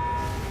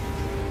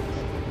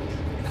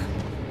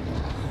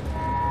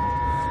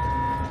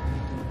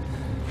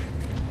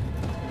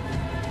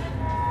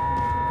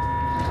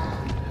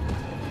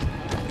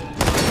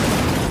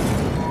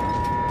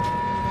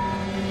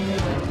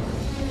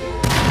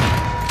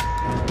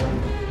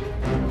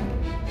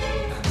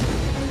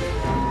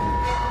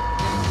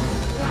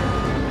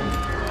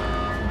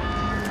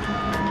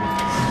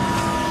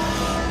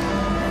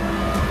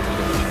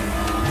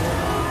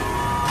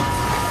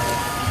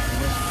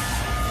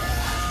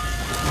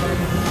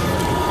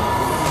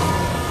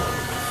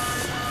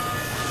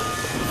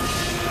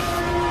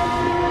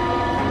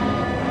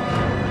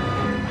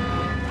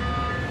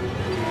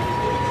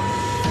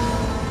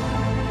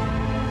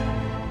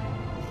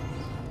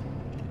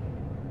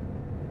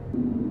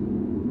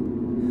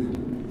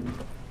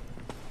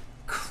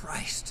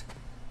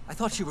 I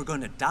thought you were going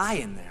to die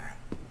in there.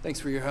 Thanks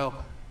for your help,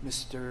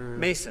 Mr.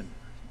 Mason.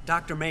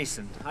 Dr.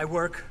 Mason. I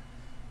work,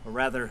 or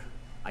rather,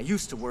 I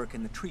used to work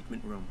in the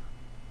treatment room.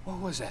 What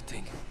was that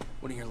thing?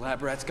 One of your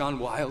lab rats gone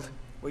wild?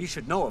 Well, you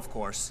should know, of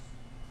course.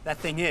 That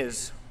thing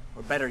is,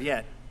 or better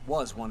yet,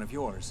 was one of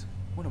yours.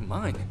 One of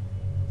mine?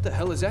 What the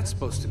hell is that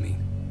supposed to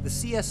mean? The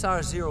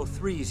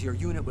CSR-03s your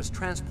unit was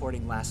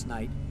transporting last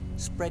night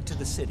spread to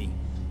the city,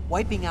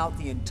 wiping out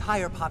the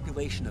entire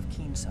population of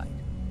Keenside.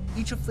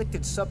 Each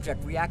afflicted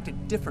subject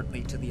reacted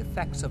differently to the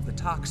effects of the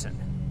toxin.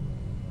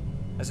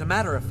 As a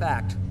matter of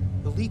fact,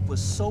 the leak was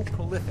so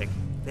prolific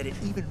that it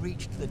even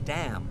reached the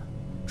dam,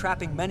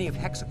 trapping many of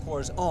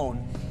Hexacore's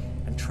own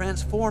and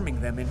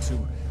transforming them into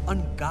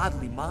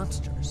ungodly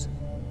monsters.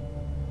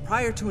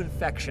 Prior to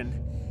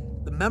infection,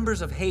 the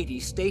members of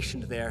Hades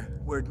stationed there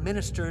were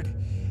administered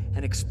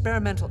an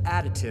experimental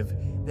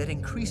additive that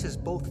increases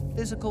both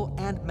physical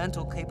and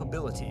mental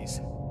capabilities.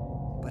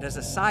 But as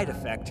a side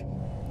effect,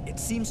 it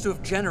seems to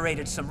have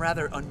generated some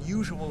rather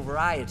unusual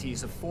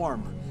varieties of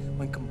form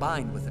when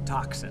combined with the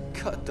toxin.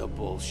 Cut the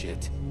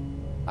bullshit.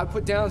 I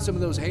put down some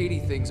of those Haiti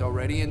things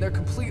already, and they're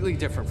completely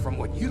different from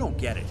what you don't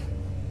get it.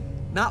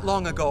 Not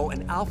long ago,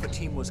 an Alpha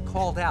team was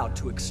called out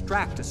to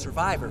extract a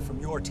survivor from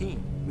your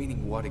team.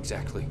 Meaning what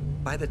exactly?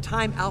 By the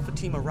time Alpha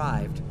team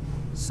arrived,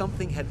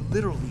 something had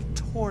literally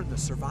torn the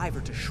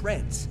survivor to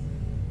shreds.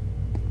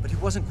 But he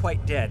wasn't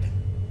quite dead.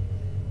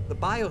 The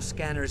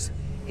bioscanners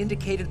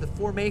indicated the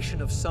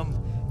formation of some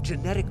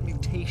genetic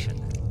mutation,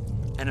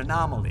 an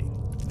anomaly.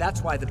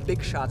 That's why the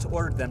big shots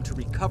ordered them to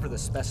recover the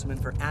specimen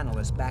for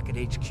analysts back at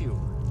HQ.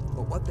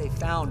 But what they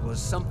found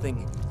was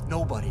something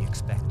nobody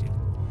expected.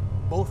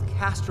 Both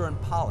Castor and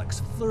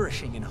Pollux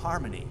flourishing in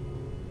harmony.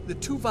 The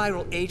two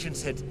viral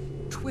agents had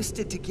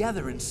twisted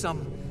together in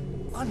some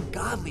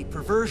ungodly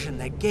perversion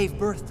that gave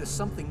birth to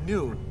something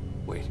new.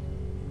 Wait,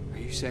 are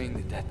you saying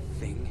that that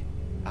thing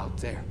out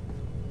there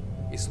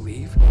is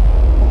Leave?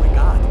 Oh my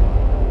god.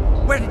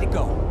 Where did it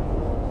go?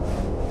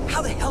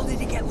 How the hell did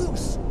it get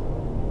loose?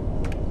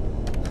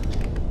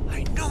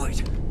 I knew it!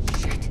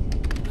 Shit.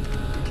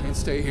 You can't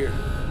stay here.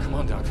 Come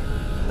on, Doctor.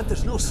 But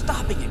there's no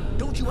stopping it.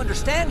 Don't you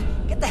understand?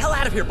 Get the hell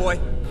out of here, boy.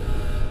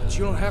 But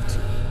you don't have to.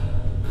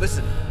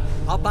 Listen,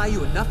 I'll buy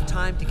you enough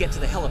time to get to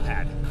the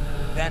helipad.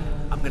 Then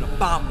I'm gonna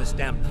bomb this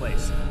damn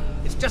place.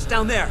 It's just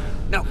down there.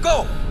 Now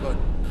go! But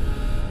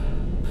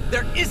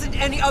there isn't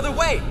any other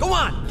way. Go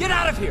on, get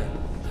out of here.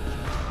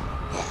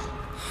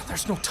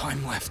 There's no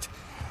time left.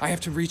 I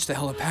have to reach the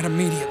helipad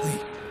immediately.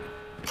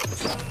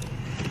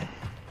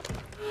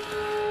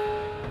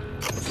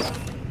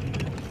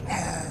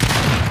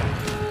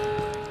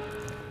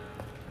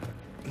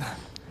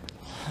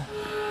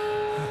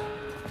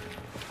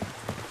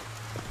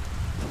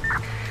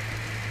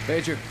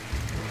 Major,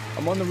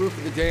 I'm on the roof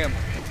of the dam.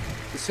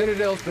 The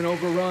Citadel's been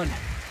overrun.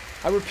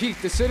 I repeat,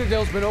 the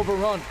Citadel's been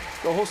overrun.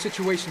 The whole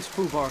situation's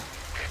foobar.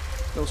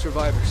 No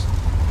survivors.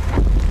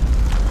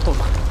 Hold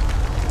on.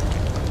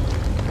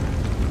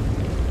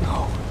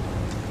 No.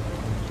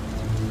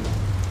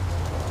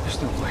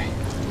 There's no way.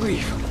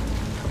 Leave.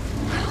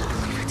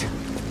 Leave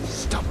it.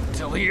 Stop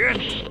until the end.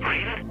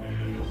 Raiden?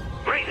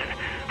 Raiden!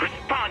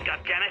 Respond,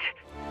 goddammit!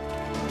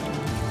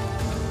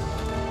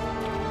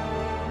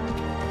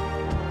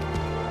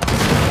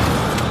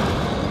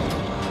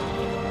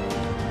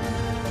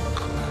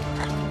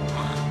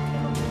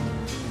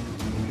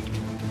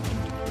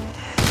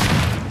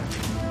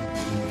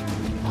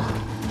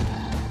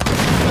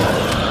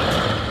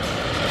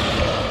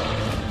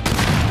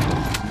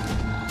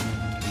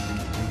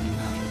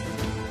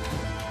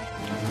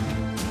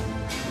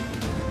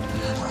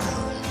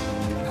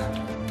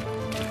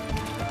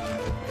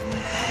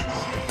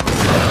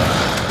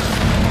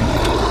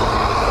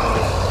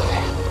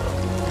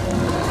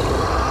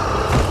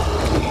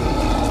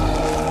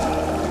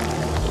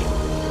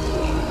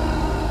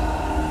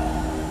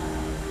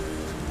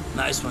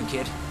 Nice one,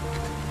 kid.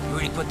 You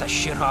really put that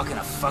shithawk in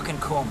a fucking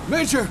coma.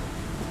 Major!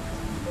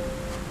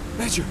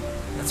 Major!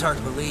 That's hard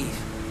to believe.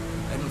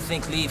 I didn't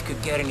think Leave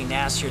could get any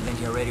nastier than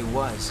he already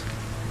was.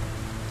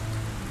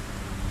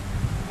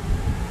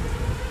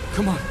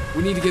 Come on,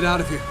 we need to get out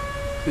of here.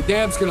 The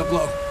dam's gonna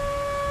blow.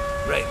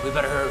 Right, we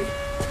better hurry.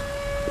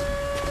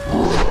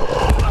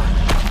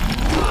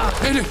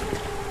 Hit it!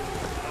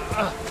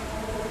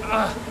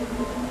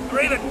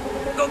 Raven,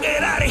 go get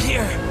it out of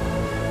here!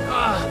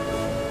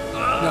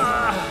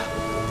 No.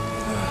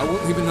 I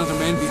won't leave another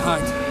man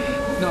behind.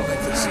 Not like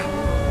this.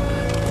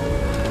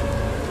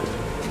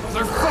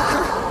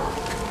 Motherfucker!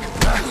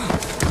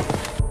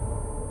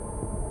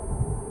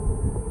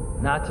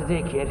 Not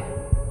today, kid.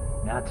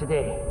 Not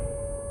today.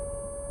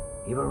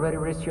 You've already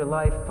risked your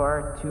life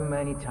far too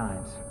many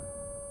times.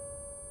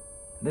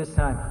 This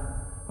time,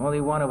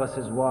 only one of us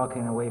is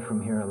walking away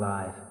from here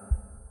alive.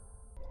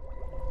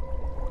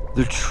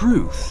 The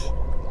truth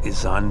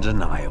is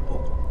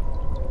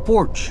undeniable.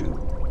 Fortune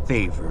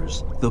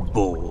favors the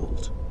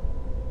bold.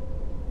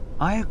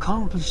 I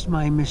accomplished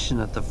my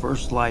mission at the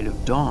first light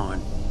of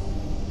dawn,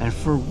 and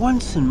for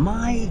once in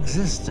my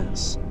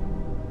existence,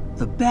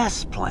 the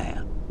best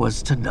plan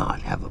was to not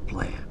have a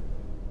plan.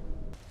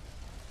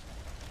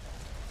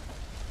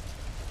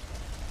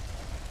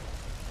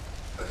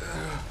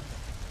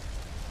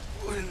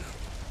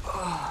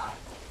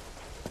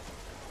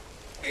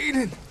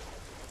 Aiden!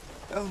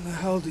 How in the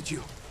hell did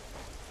you...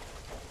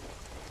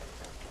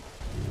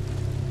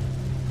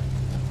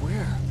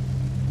 Where?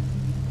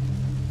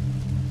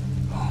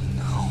 Oh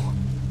no.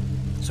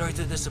 Sorry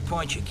to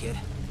disappoint you, kid.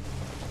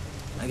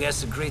 I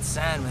guess the great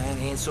Sandman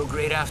ain't so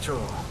great after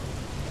all.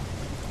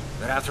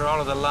 But after all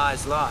of the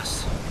lives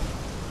lost,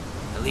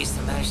 at least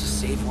I managed to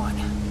save one.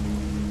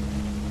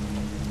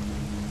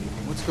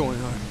 What's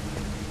going on?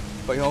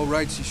 By all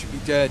rights, you should be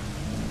dead.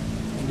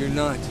 And you're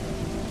not.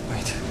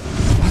 Wait.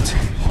 What?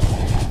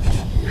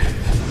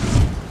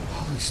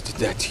 Pollux did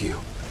that to you.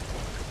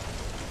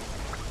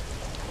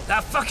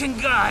 That fucking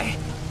guy!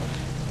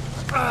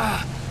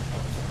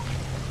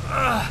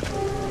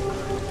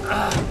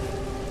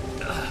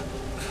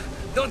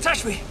 Don't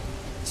touch me!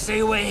 Stay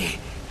away!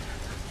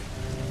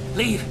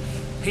 Leave.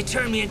 He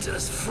turned me into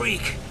this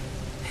freak.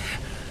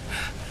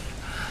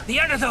 The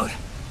antidote.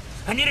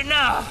 I need it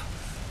now.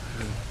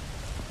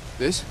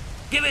 This?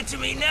 Give it to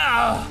me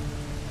now.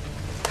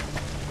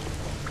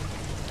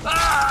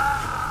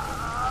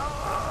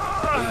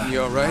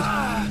 You all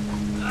right?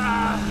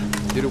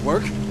 Did it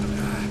work?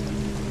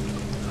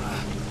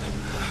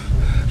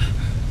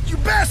 You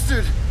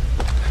bastard!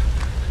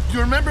 Do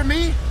you remember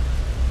me?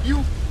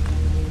 You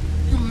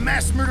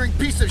mass-murdering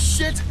piece of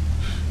shit?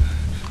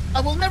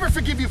 I will never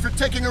forgive you for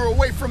taking her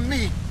away from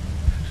me.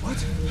 What?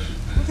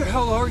 Who the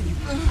hell are you?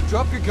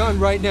 Drop your gun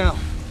right now.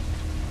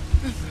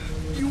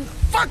 You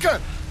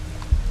fucker!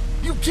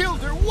 You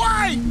killed her.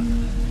 Why?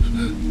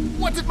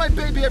 What did my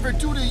baby ever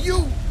do to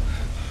you?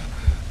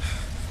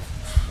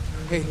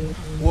 Hey,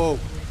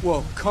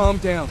 whoa, calm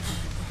down.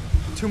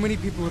 Too many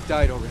people have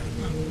died already.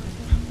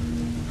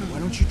 Why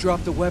don't you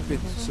drop the weapon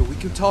so we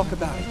can talk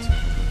about it?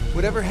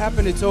 Whatever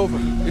happened, it's over.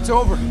 It's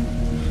over.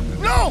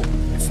 No!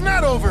 It's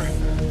not over!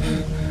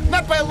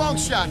 Not by a long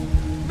shot.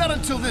 Not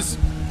until this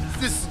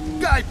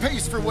guy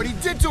pays for what he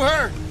did to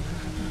her!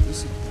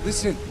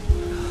 Listen.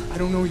 I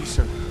don't know you,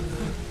 sir.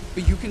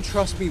 But you can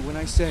trust me when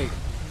I say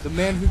the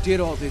man who did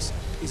all this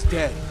is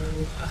dead.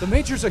 The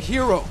Major's a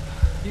hero.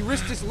 He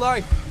risked his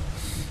life.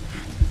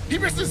 He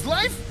risked his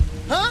life?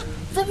 Huh?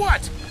 For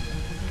what?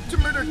 To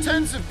murder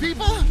tens of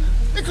people?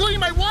 Including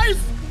my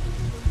wife?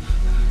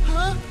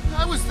 Huh?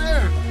 I was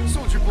there,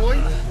 soldier boy.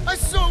 I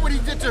saw what he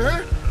did to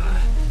her.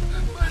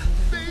 My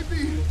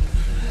baby.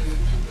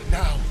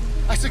 Now,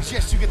 I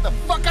suggest you get the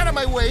fuck out of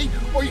my way,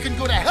 or you can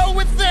go to hell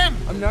with them!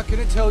 I'm not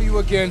gonna tell you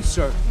again,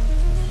 sir.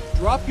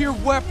 Drop your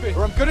weapon,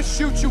 or I'm gonna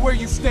shoot you where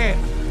you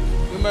stand.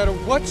 No matter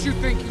what you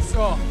think you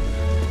saw.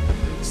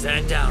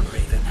 Stand down,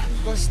 Raven.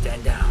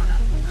 Stand down.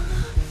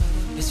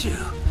 It's you,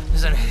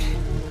 isn't it?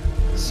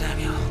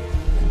 Samuel.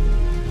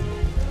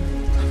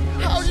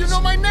 How do you know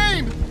my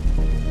name?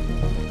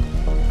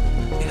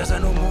 Because I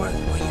know more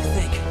than what you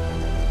think.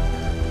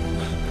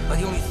 But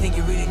the only thing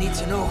you really need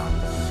to know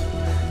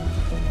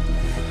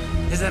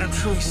is that I'm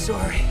truly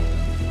sorry.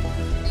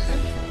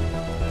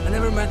 I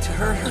never meant to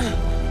hurt her.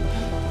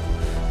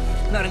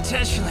 Not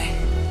intentionally.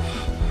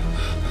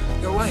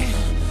 Your wife,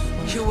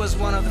 she was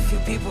one of the few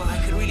people I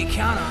could really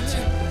count on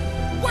to.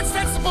 What's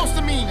that supposed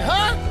to mean,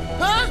 huh?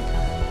 Huh?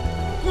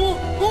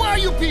 Who are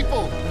you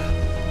people?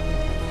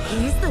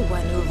 He's the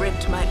one who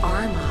ripped my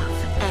arm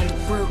off and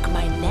broke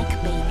my neck,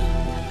 baby.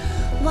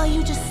 While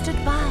you just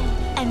stood by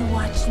and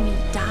watched me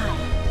die.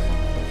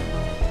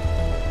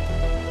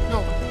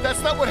 No,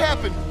 that's not what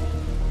happened.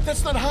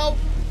 That's not how...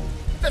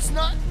 That's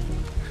not...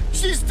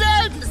 She's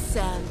dead!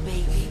 Sam,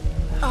 baby.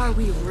 Are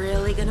we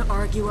really gonna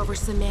argue over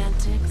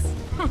semantics?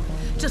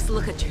 Just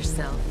look at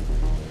yourself.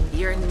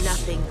 You're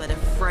nothing but a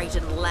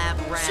frightened lab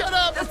rat. Shut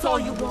up! That's all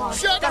you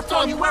want. That's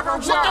all you ever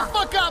were. Shut the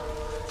fuck up!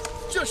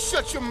 Just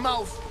shut your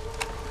mouth.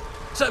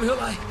 Samuel,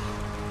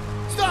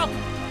 Stop!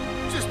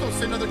 Just don't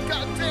say another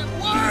goddamn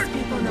word! These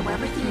people know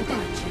everything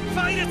about you.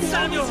 Fight it,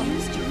 Samuel! They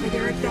always used you for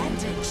their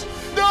advantage.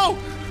 No!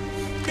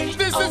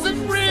 This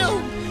isn't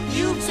real!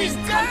 You've been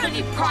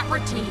company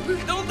property.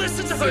 Don't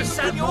listen to her, Since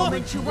the Samuel!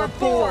 moment you were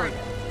born.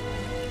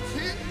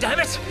 Damn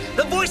it!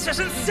 The voice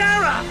isn't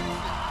Sarah!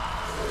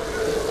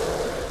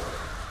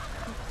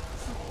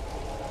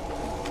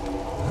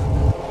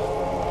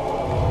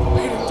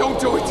 Don't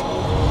do it!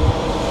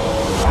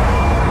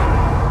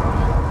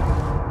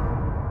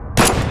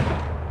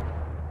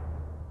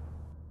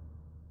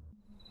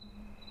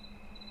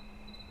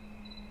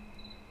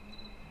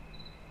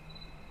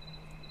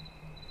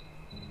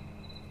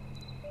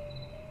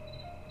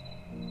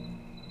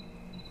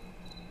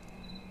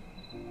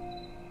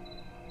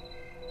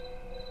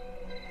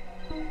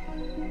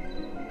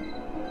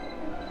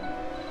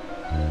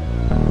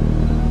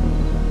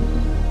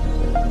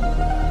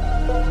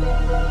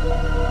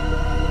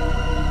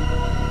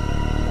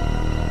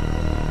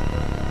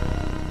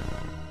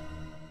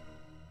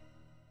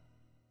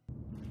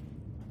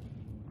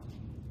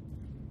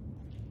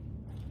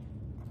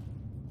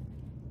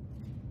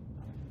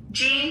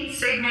 Gene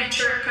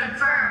signature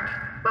confirmed.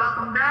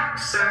 Welcome back,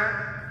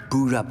 sir.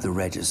 Boot up the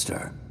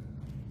register.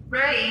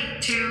 Ready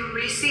to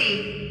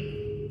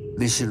receive.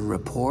 Mission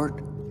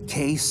report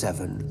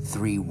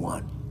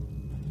K731.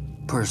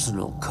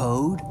 Personal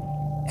code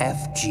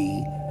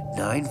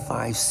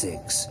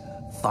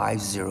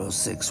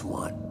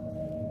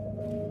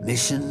FG9565061.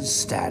 Mission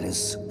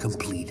status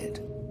completed.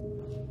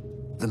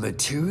 The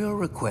material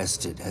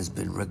requested has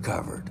been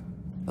recovered.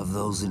 Of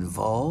those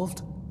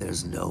involved,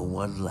 there's no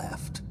one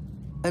left.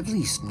 At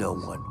least no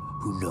one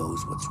who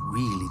knows what's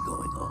really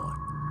going on.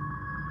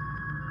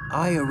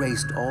 I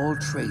erased all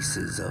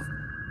traces of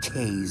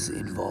K's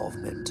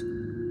involvement.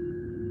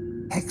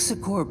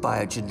 Hexacore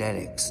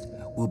Biogenetics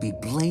will be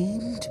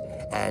blamed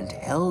and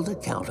held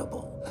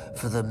accountable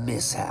for the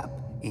mishap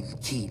in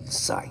Keen's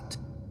site.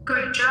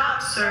 Good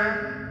job,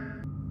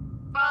 sir.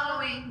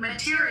 Following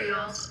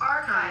materials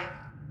archive.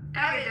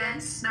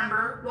 Evidence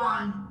number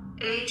 1.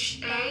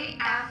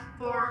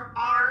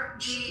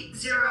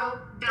 HAF4RG0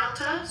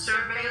 Delta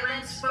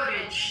surveillance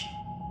footage.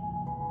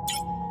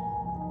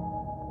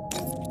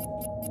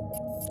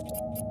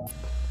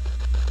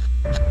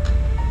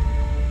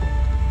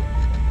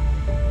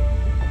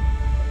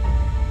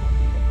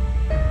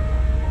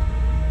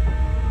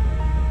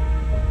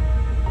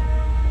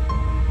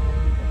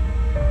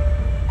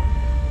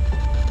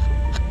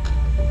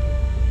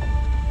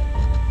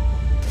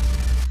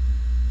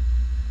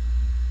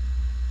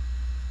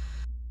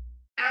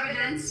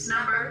 Evidence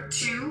number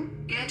 2,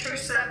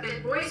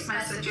 intercepted voice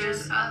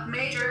messages of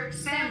Major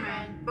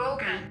Sandman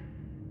Bogan.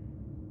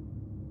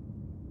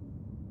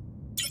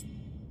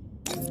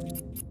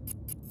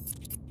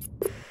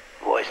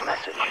 Voice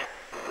message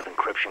with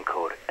encryption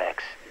code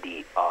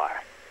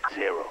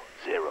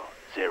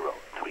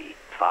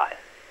XDR00035.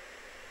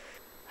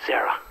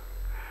 Sarah,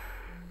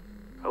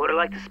 I would have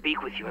liked to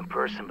speak with you in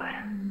person, but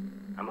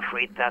I'm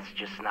afraid that's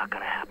just not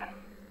gonna happen.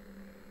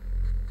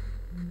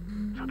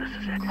 So this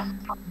is it.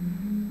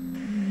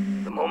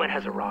 The moment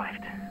has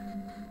arrived.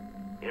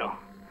 You know,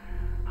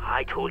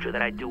 I told you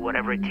that I'd do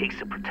whatever it takes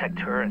to protect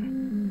her,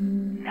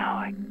 and now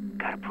I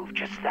gotta prove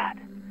just that.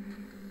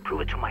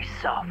 Prove it to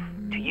myself,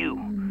 to you,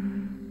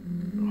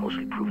 but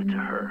mostly prove it to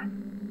her.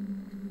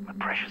 My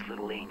precious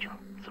little angel,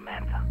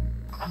 Samantha.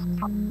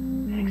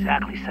 In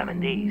exactly 7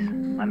 days,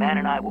 my man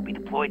and I will be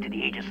deployed to the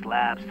Aegis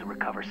labs to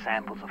recover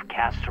samples of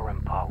Castor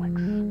and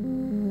Pollux.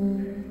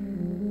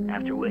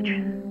 After which,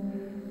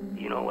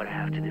 you know what I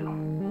have to do.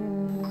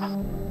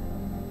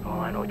 Oh,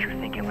 I know what you're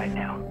thinking right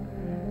now.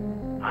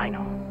 I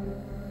know.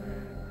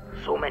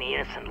 So many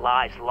innocent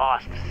lives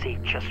lost to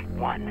save just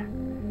one.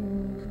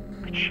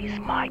 But she's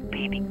my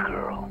baby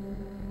girl.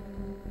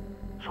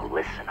 So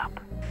listen up.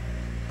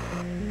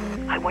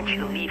 I want you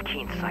to leave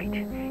Keen Sight,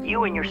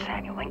 you and your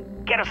Samuel, and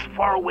get as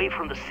far away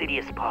from the city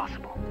as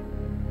possible.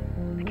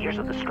 The gears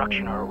of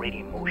destruction are already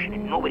in motion,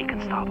 and nobody can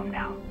stop them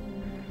now.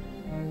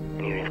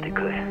 And even if they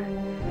could,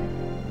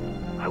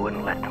 I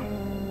wouldn't let them.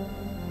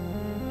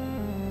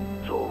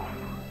 So,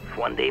 if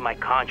one day my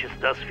conscience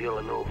does feel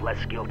a little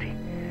less guilty,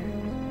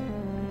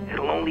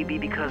 it'll only be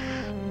because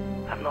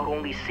I've not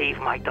only saved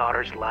my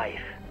daughter's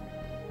life,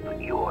 but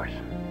yours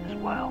as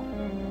well.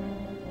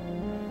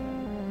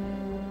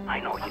 I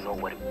know you know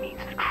what it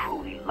means to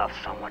truly love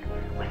someone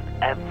with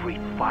every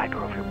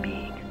fiber of your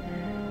being.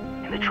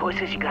 And the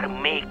choices you gotta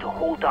make to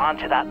hold on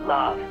to that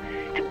love,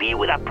 to be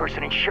with that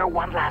person and share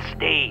one last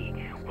day,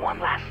 one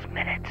last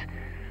minute,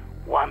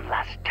 one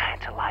last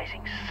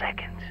tantalizing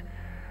second.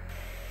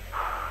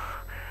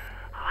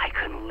 I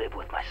couldn't live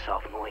with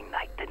myself knowing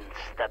I didn't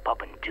step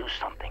up and do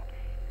something,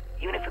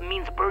 even if it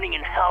means burning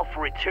in hell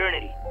for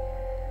eternity.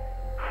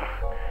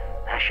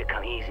 That should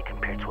come easy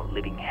compared to a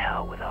living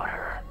hell without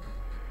her.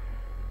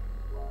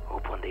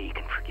 Hope one day you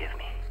can forgive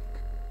me.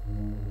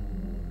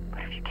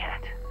 But if you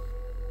can't,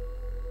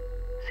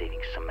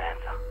 saving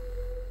Samantha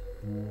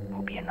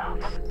will be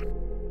enough.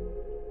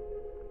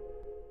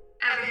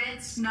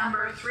 Evidence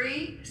number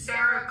 3,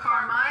 Sarah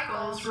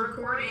Carmichael's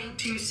recording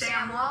to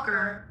Sam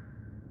Walker.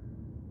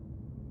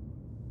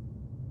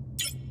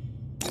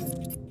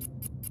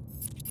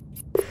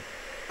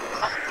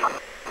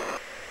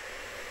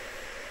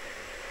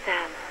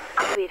 Sam,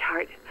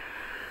 sweetheart,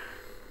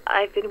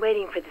 I've been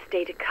waiting for this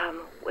day to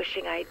come,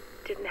 wishing I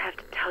didn't have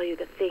to tell you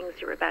the things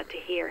you're about to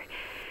hear.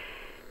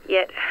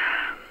 Yet,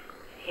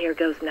 here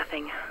goes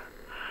nothing.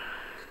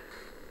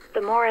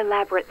 The more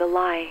elaborate the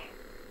lie,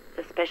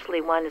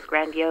 especially one as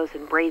grandiose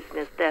and brazen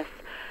as this,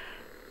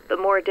 the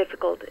more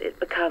difficult it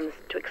becomes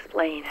to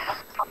explain.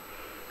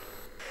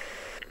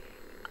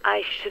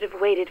 I should have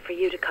waited for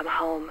you to come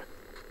home,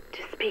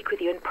 to speak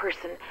with you in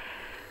person,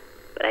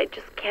 but I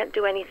just can't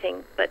do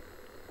anything but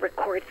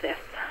record this.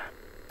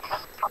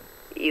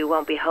 You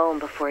won't be home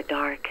before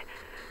dark,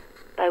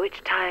 by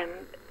which time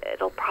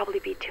it'll probably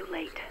be too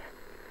late.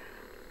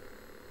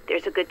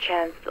 There's a good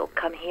chance they'll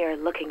come here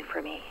looking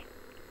for me.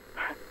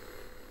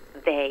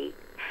 They.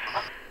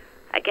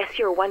 I guess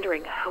you're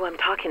wondering who I'm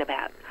talking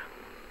about.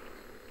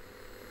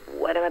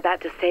 What I'm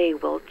about to say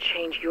will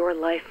change your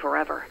life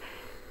forever.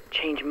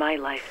 Change my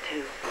life,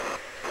 too.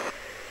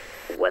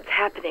 What's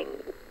happening,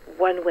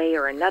 one way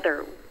or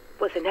another,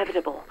 was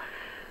inevitable.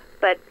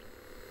 But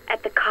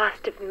at the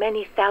cost of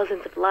many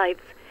thousands of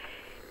lives,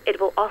 it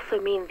will also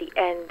mean the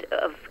end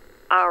of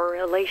our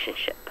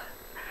relationship.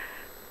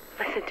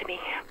 Listen to me.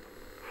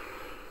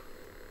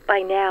 By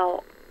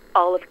now,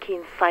 all of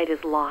Keen's sight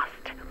is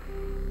lost.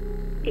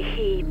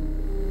 He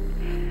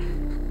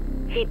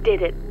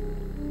did it.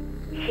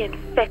 He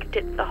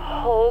infected the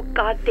whole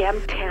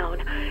goddamn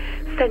town,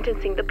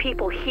 sentencing the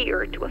people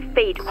here to a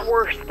fate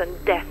worse than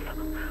death.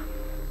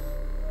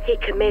 He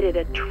committed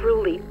a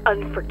truly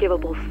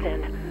unforgivable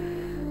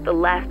sin. The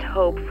last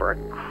hope for a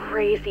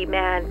crazy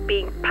man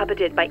being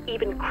puppeted by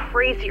even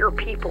crazier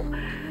people.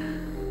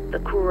 The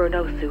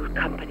Kuronosu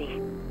Company.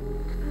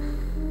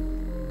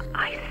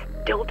 I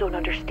still don't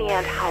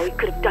understand how he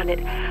could have done it,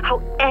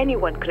 how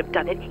anyone could have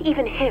done it,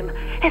 even him,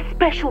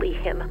 especially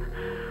him.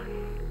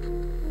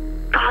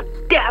 God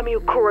damn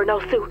you,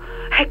 Kuronosu,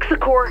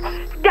 Hexacore,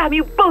 damn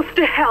you both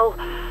to hell!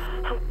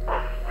 Oh,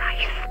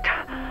 Christ.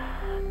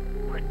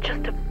 We're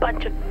just a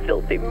bunch of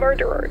filthy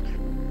murderers.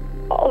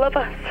 All of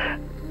us.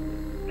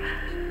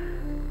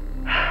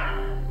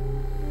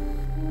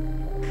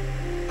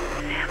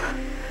 Sam,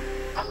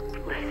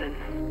 listen.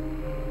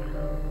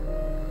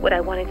 What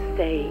I wanted to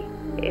say,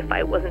 if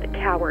I wasn't a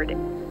coward,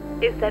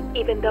 is that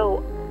even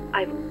though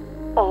I've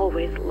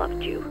always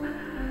loved you,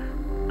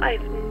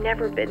 I've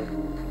never been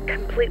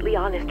completely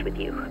honest with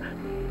you.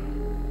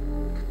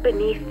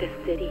 Beneath this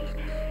city,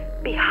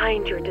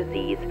 Behind your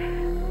disease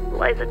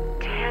lies a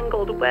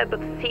tangled web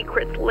of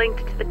secrets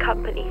linked to the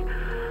company.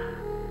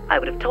 I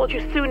would have told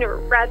you sooner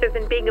rather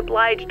than being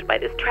obliged by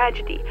this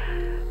tragedy,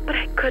 but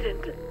I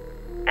couldn't,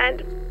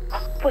 and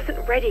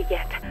wasn't ready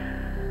yet.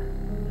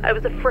 I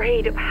was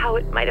afraid of how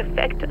it might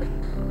affect us.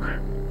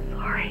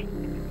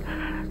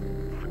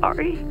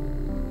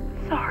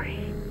 Sorry.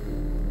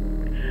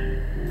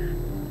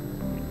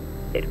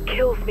 It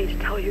kills me to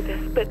tell you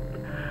this, but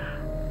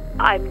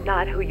I'm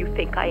not who you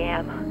think I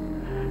am.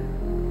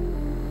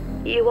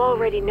 You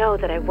already know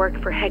that I work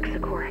for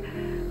Hexacore,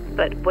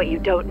 but what you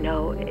don't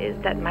know is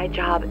that my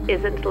job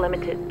isn't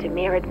limited to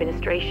mere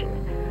administration.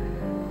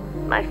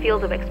 My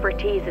field of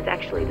expertise is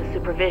actually the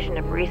supervision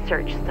of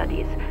research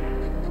studies,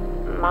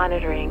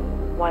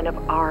 monitoring one of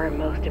our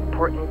most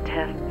important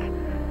tests,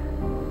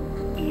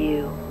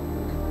 you.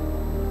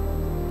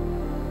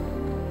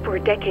 For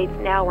decades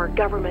now, our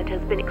government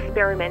has been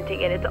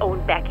experimenting in its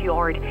own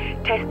backyard,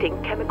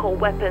 testing chemical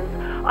weapons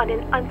on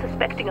an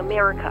unsuspecting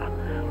America.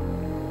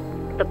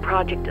 The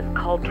project is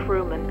called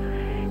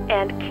Truman,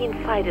 and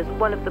Keensight is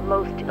one of the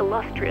most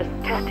illustrious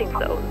testing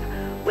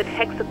zones, with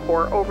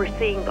Hexacore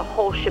overseeing the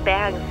whole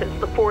shebang since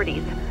the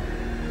 40s.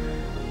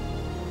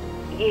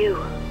 You,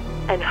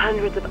 and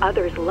hundreds of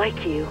others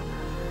like you,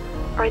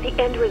 are the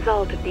end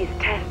result of these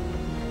tests,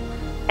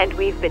 and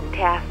we've been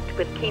tasked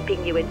with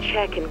keeping you in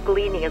check and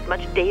gleaning as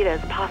much data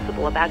as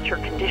possible about your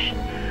condition.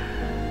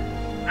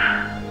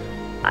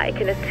 I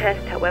can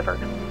attest, however,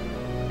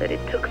 that it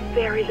took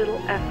very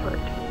little effort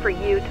for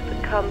you to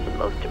become the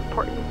most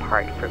important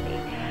part for me,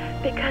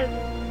 because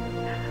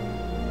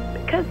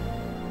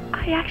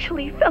I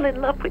actually fell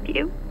in love with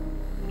you,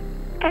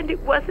 and it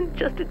wasn't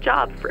just a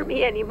job for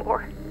me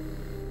anymore.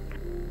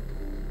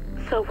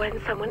 So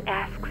when someone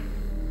asks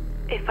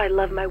if I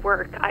love my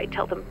work, I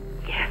tell them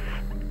yes.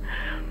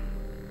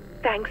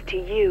 Thanks to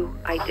you,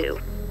 I do.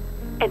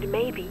 And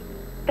maybe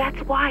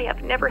that's why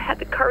I've never had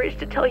the courage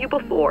to tell you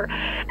before.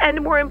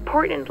 And more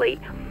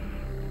importantly,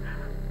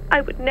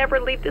 I would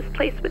never leave this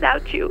place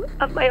without you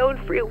of my own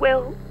free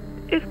will,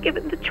 if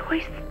given the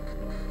choice.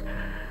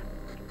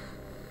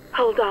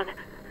 Hold on.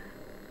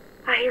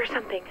 I hear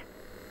something.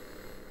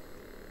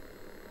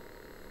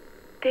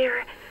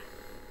 There's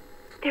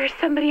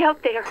somebody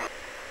out there.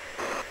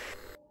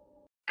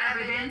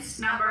 Evidence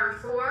number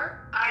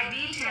 4,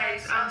 ID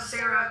tags of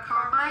Sarah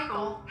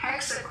Carmichael,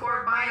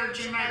 Hexacore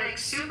Biogenetics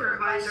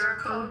Supervisor,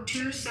 code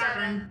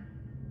 27.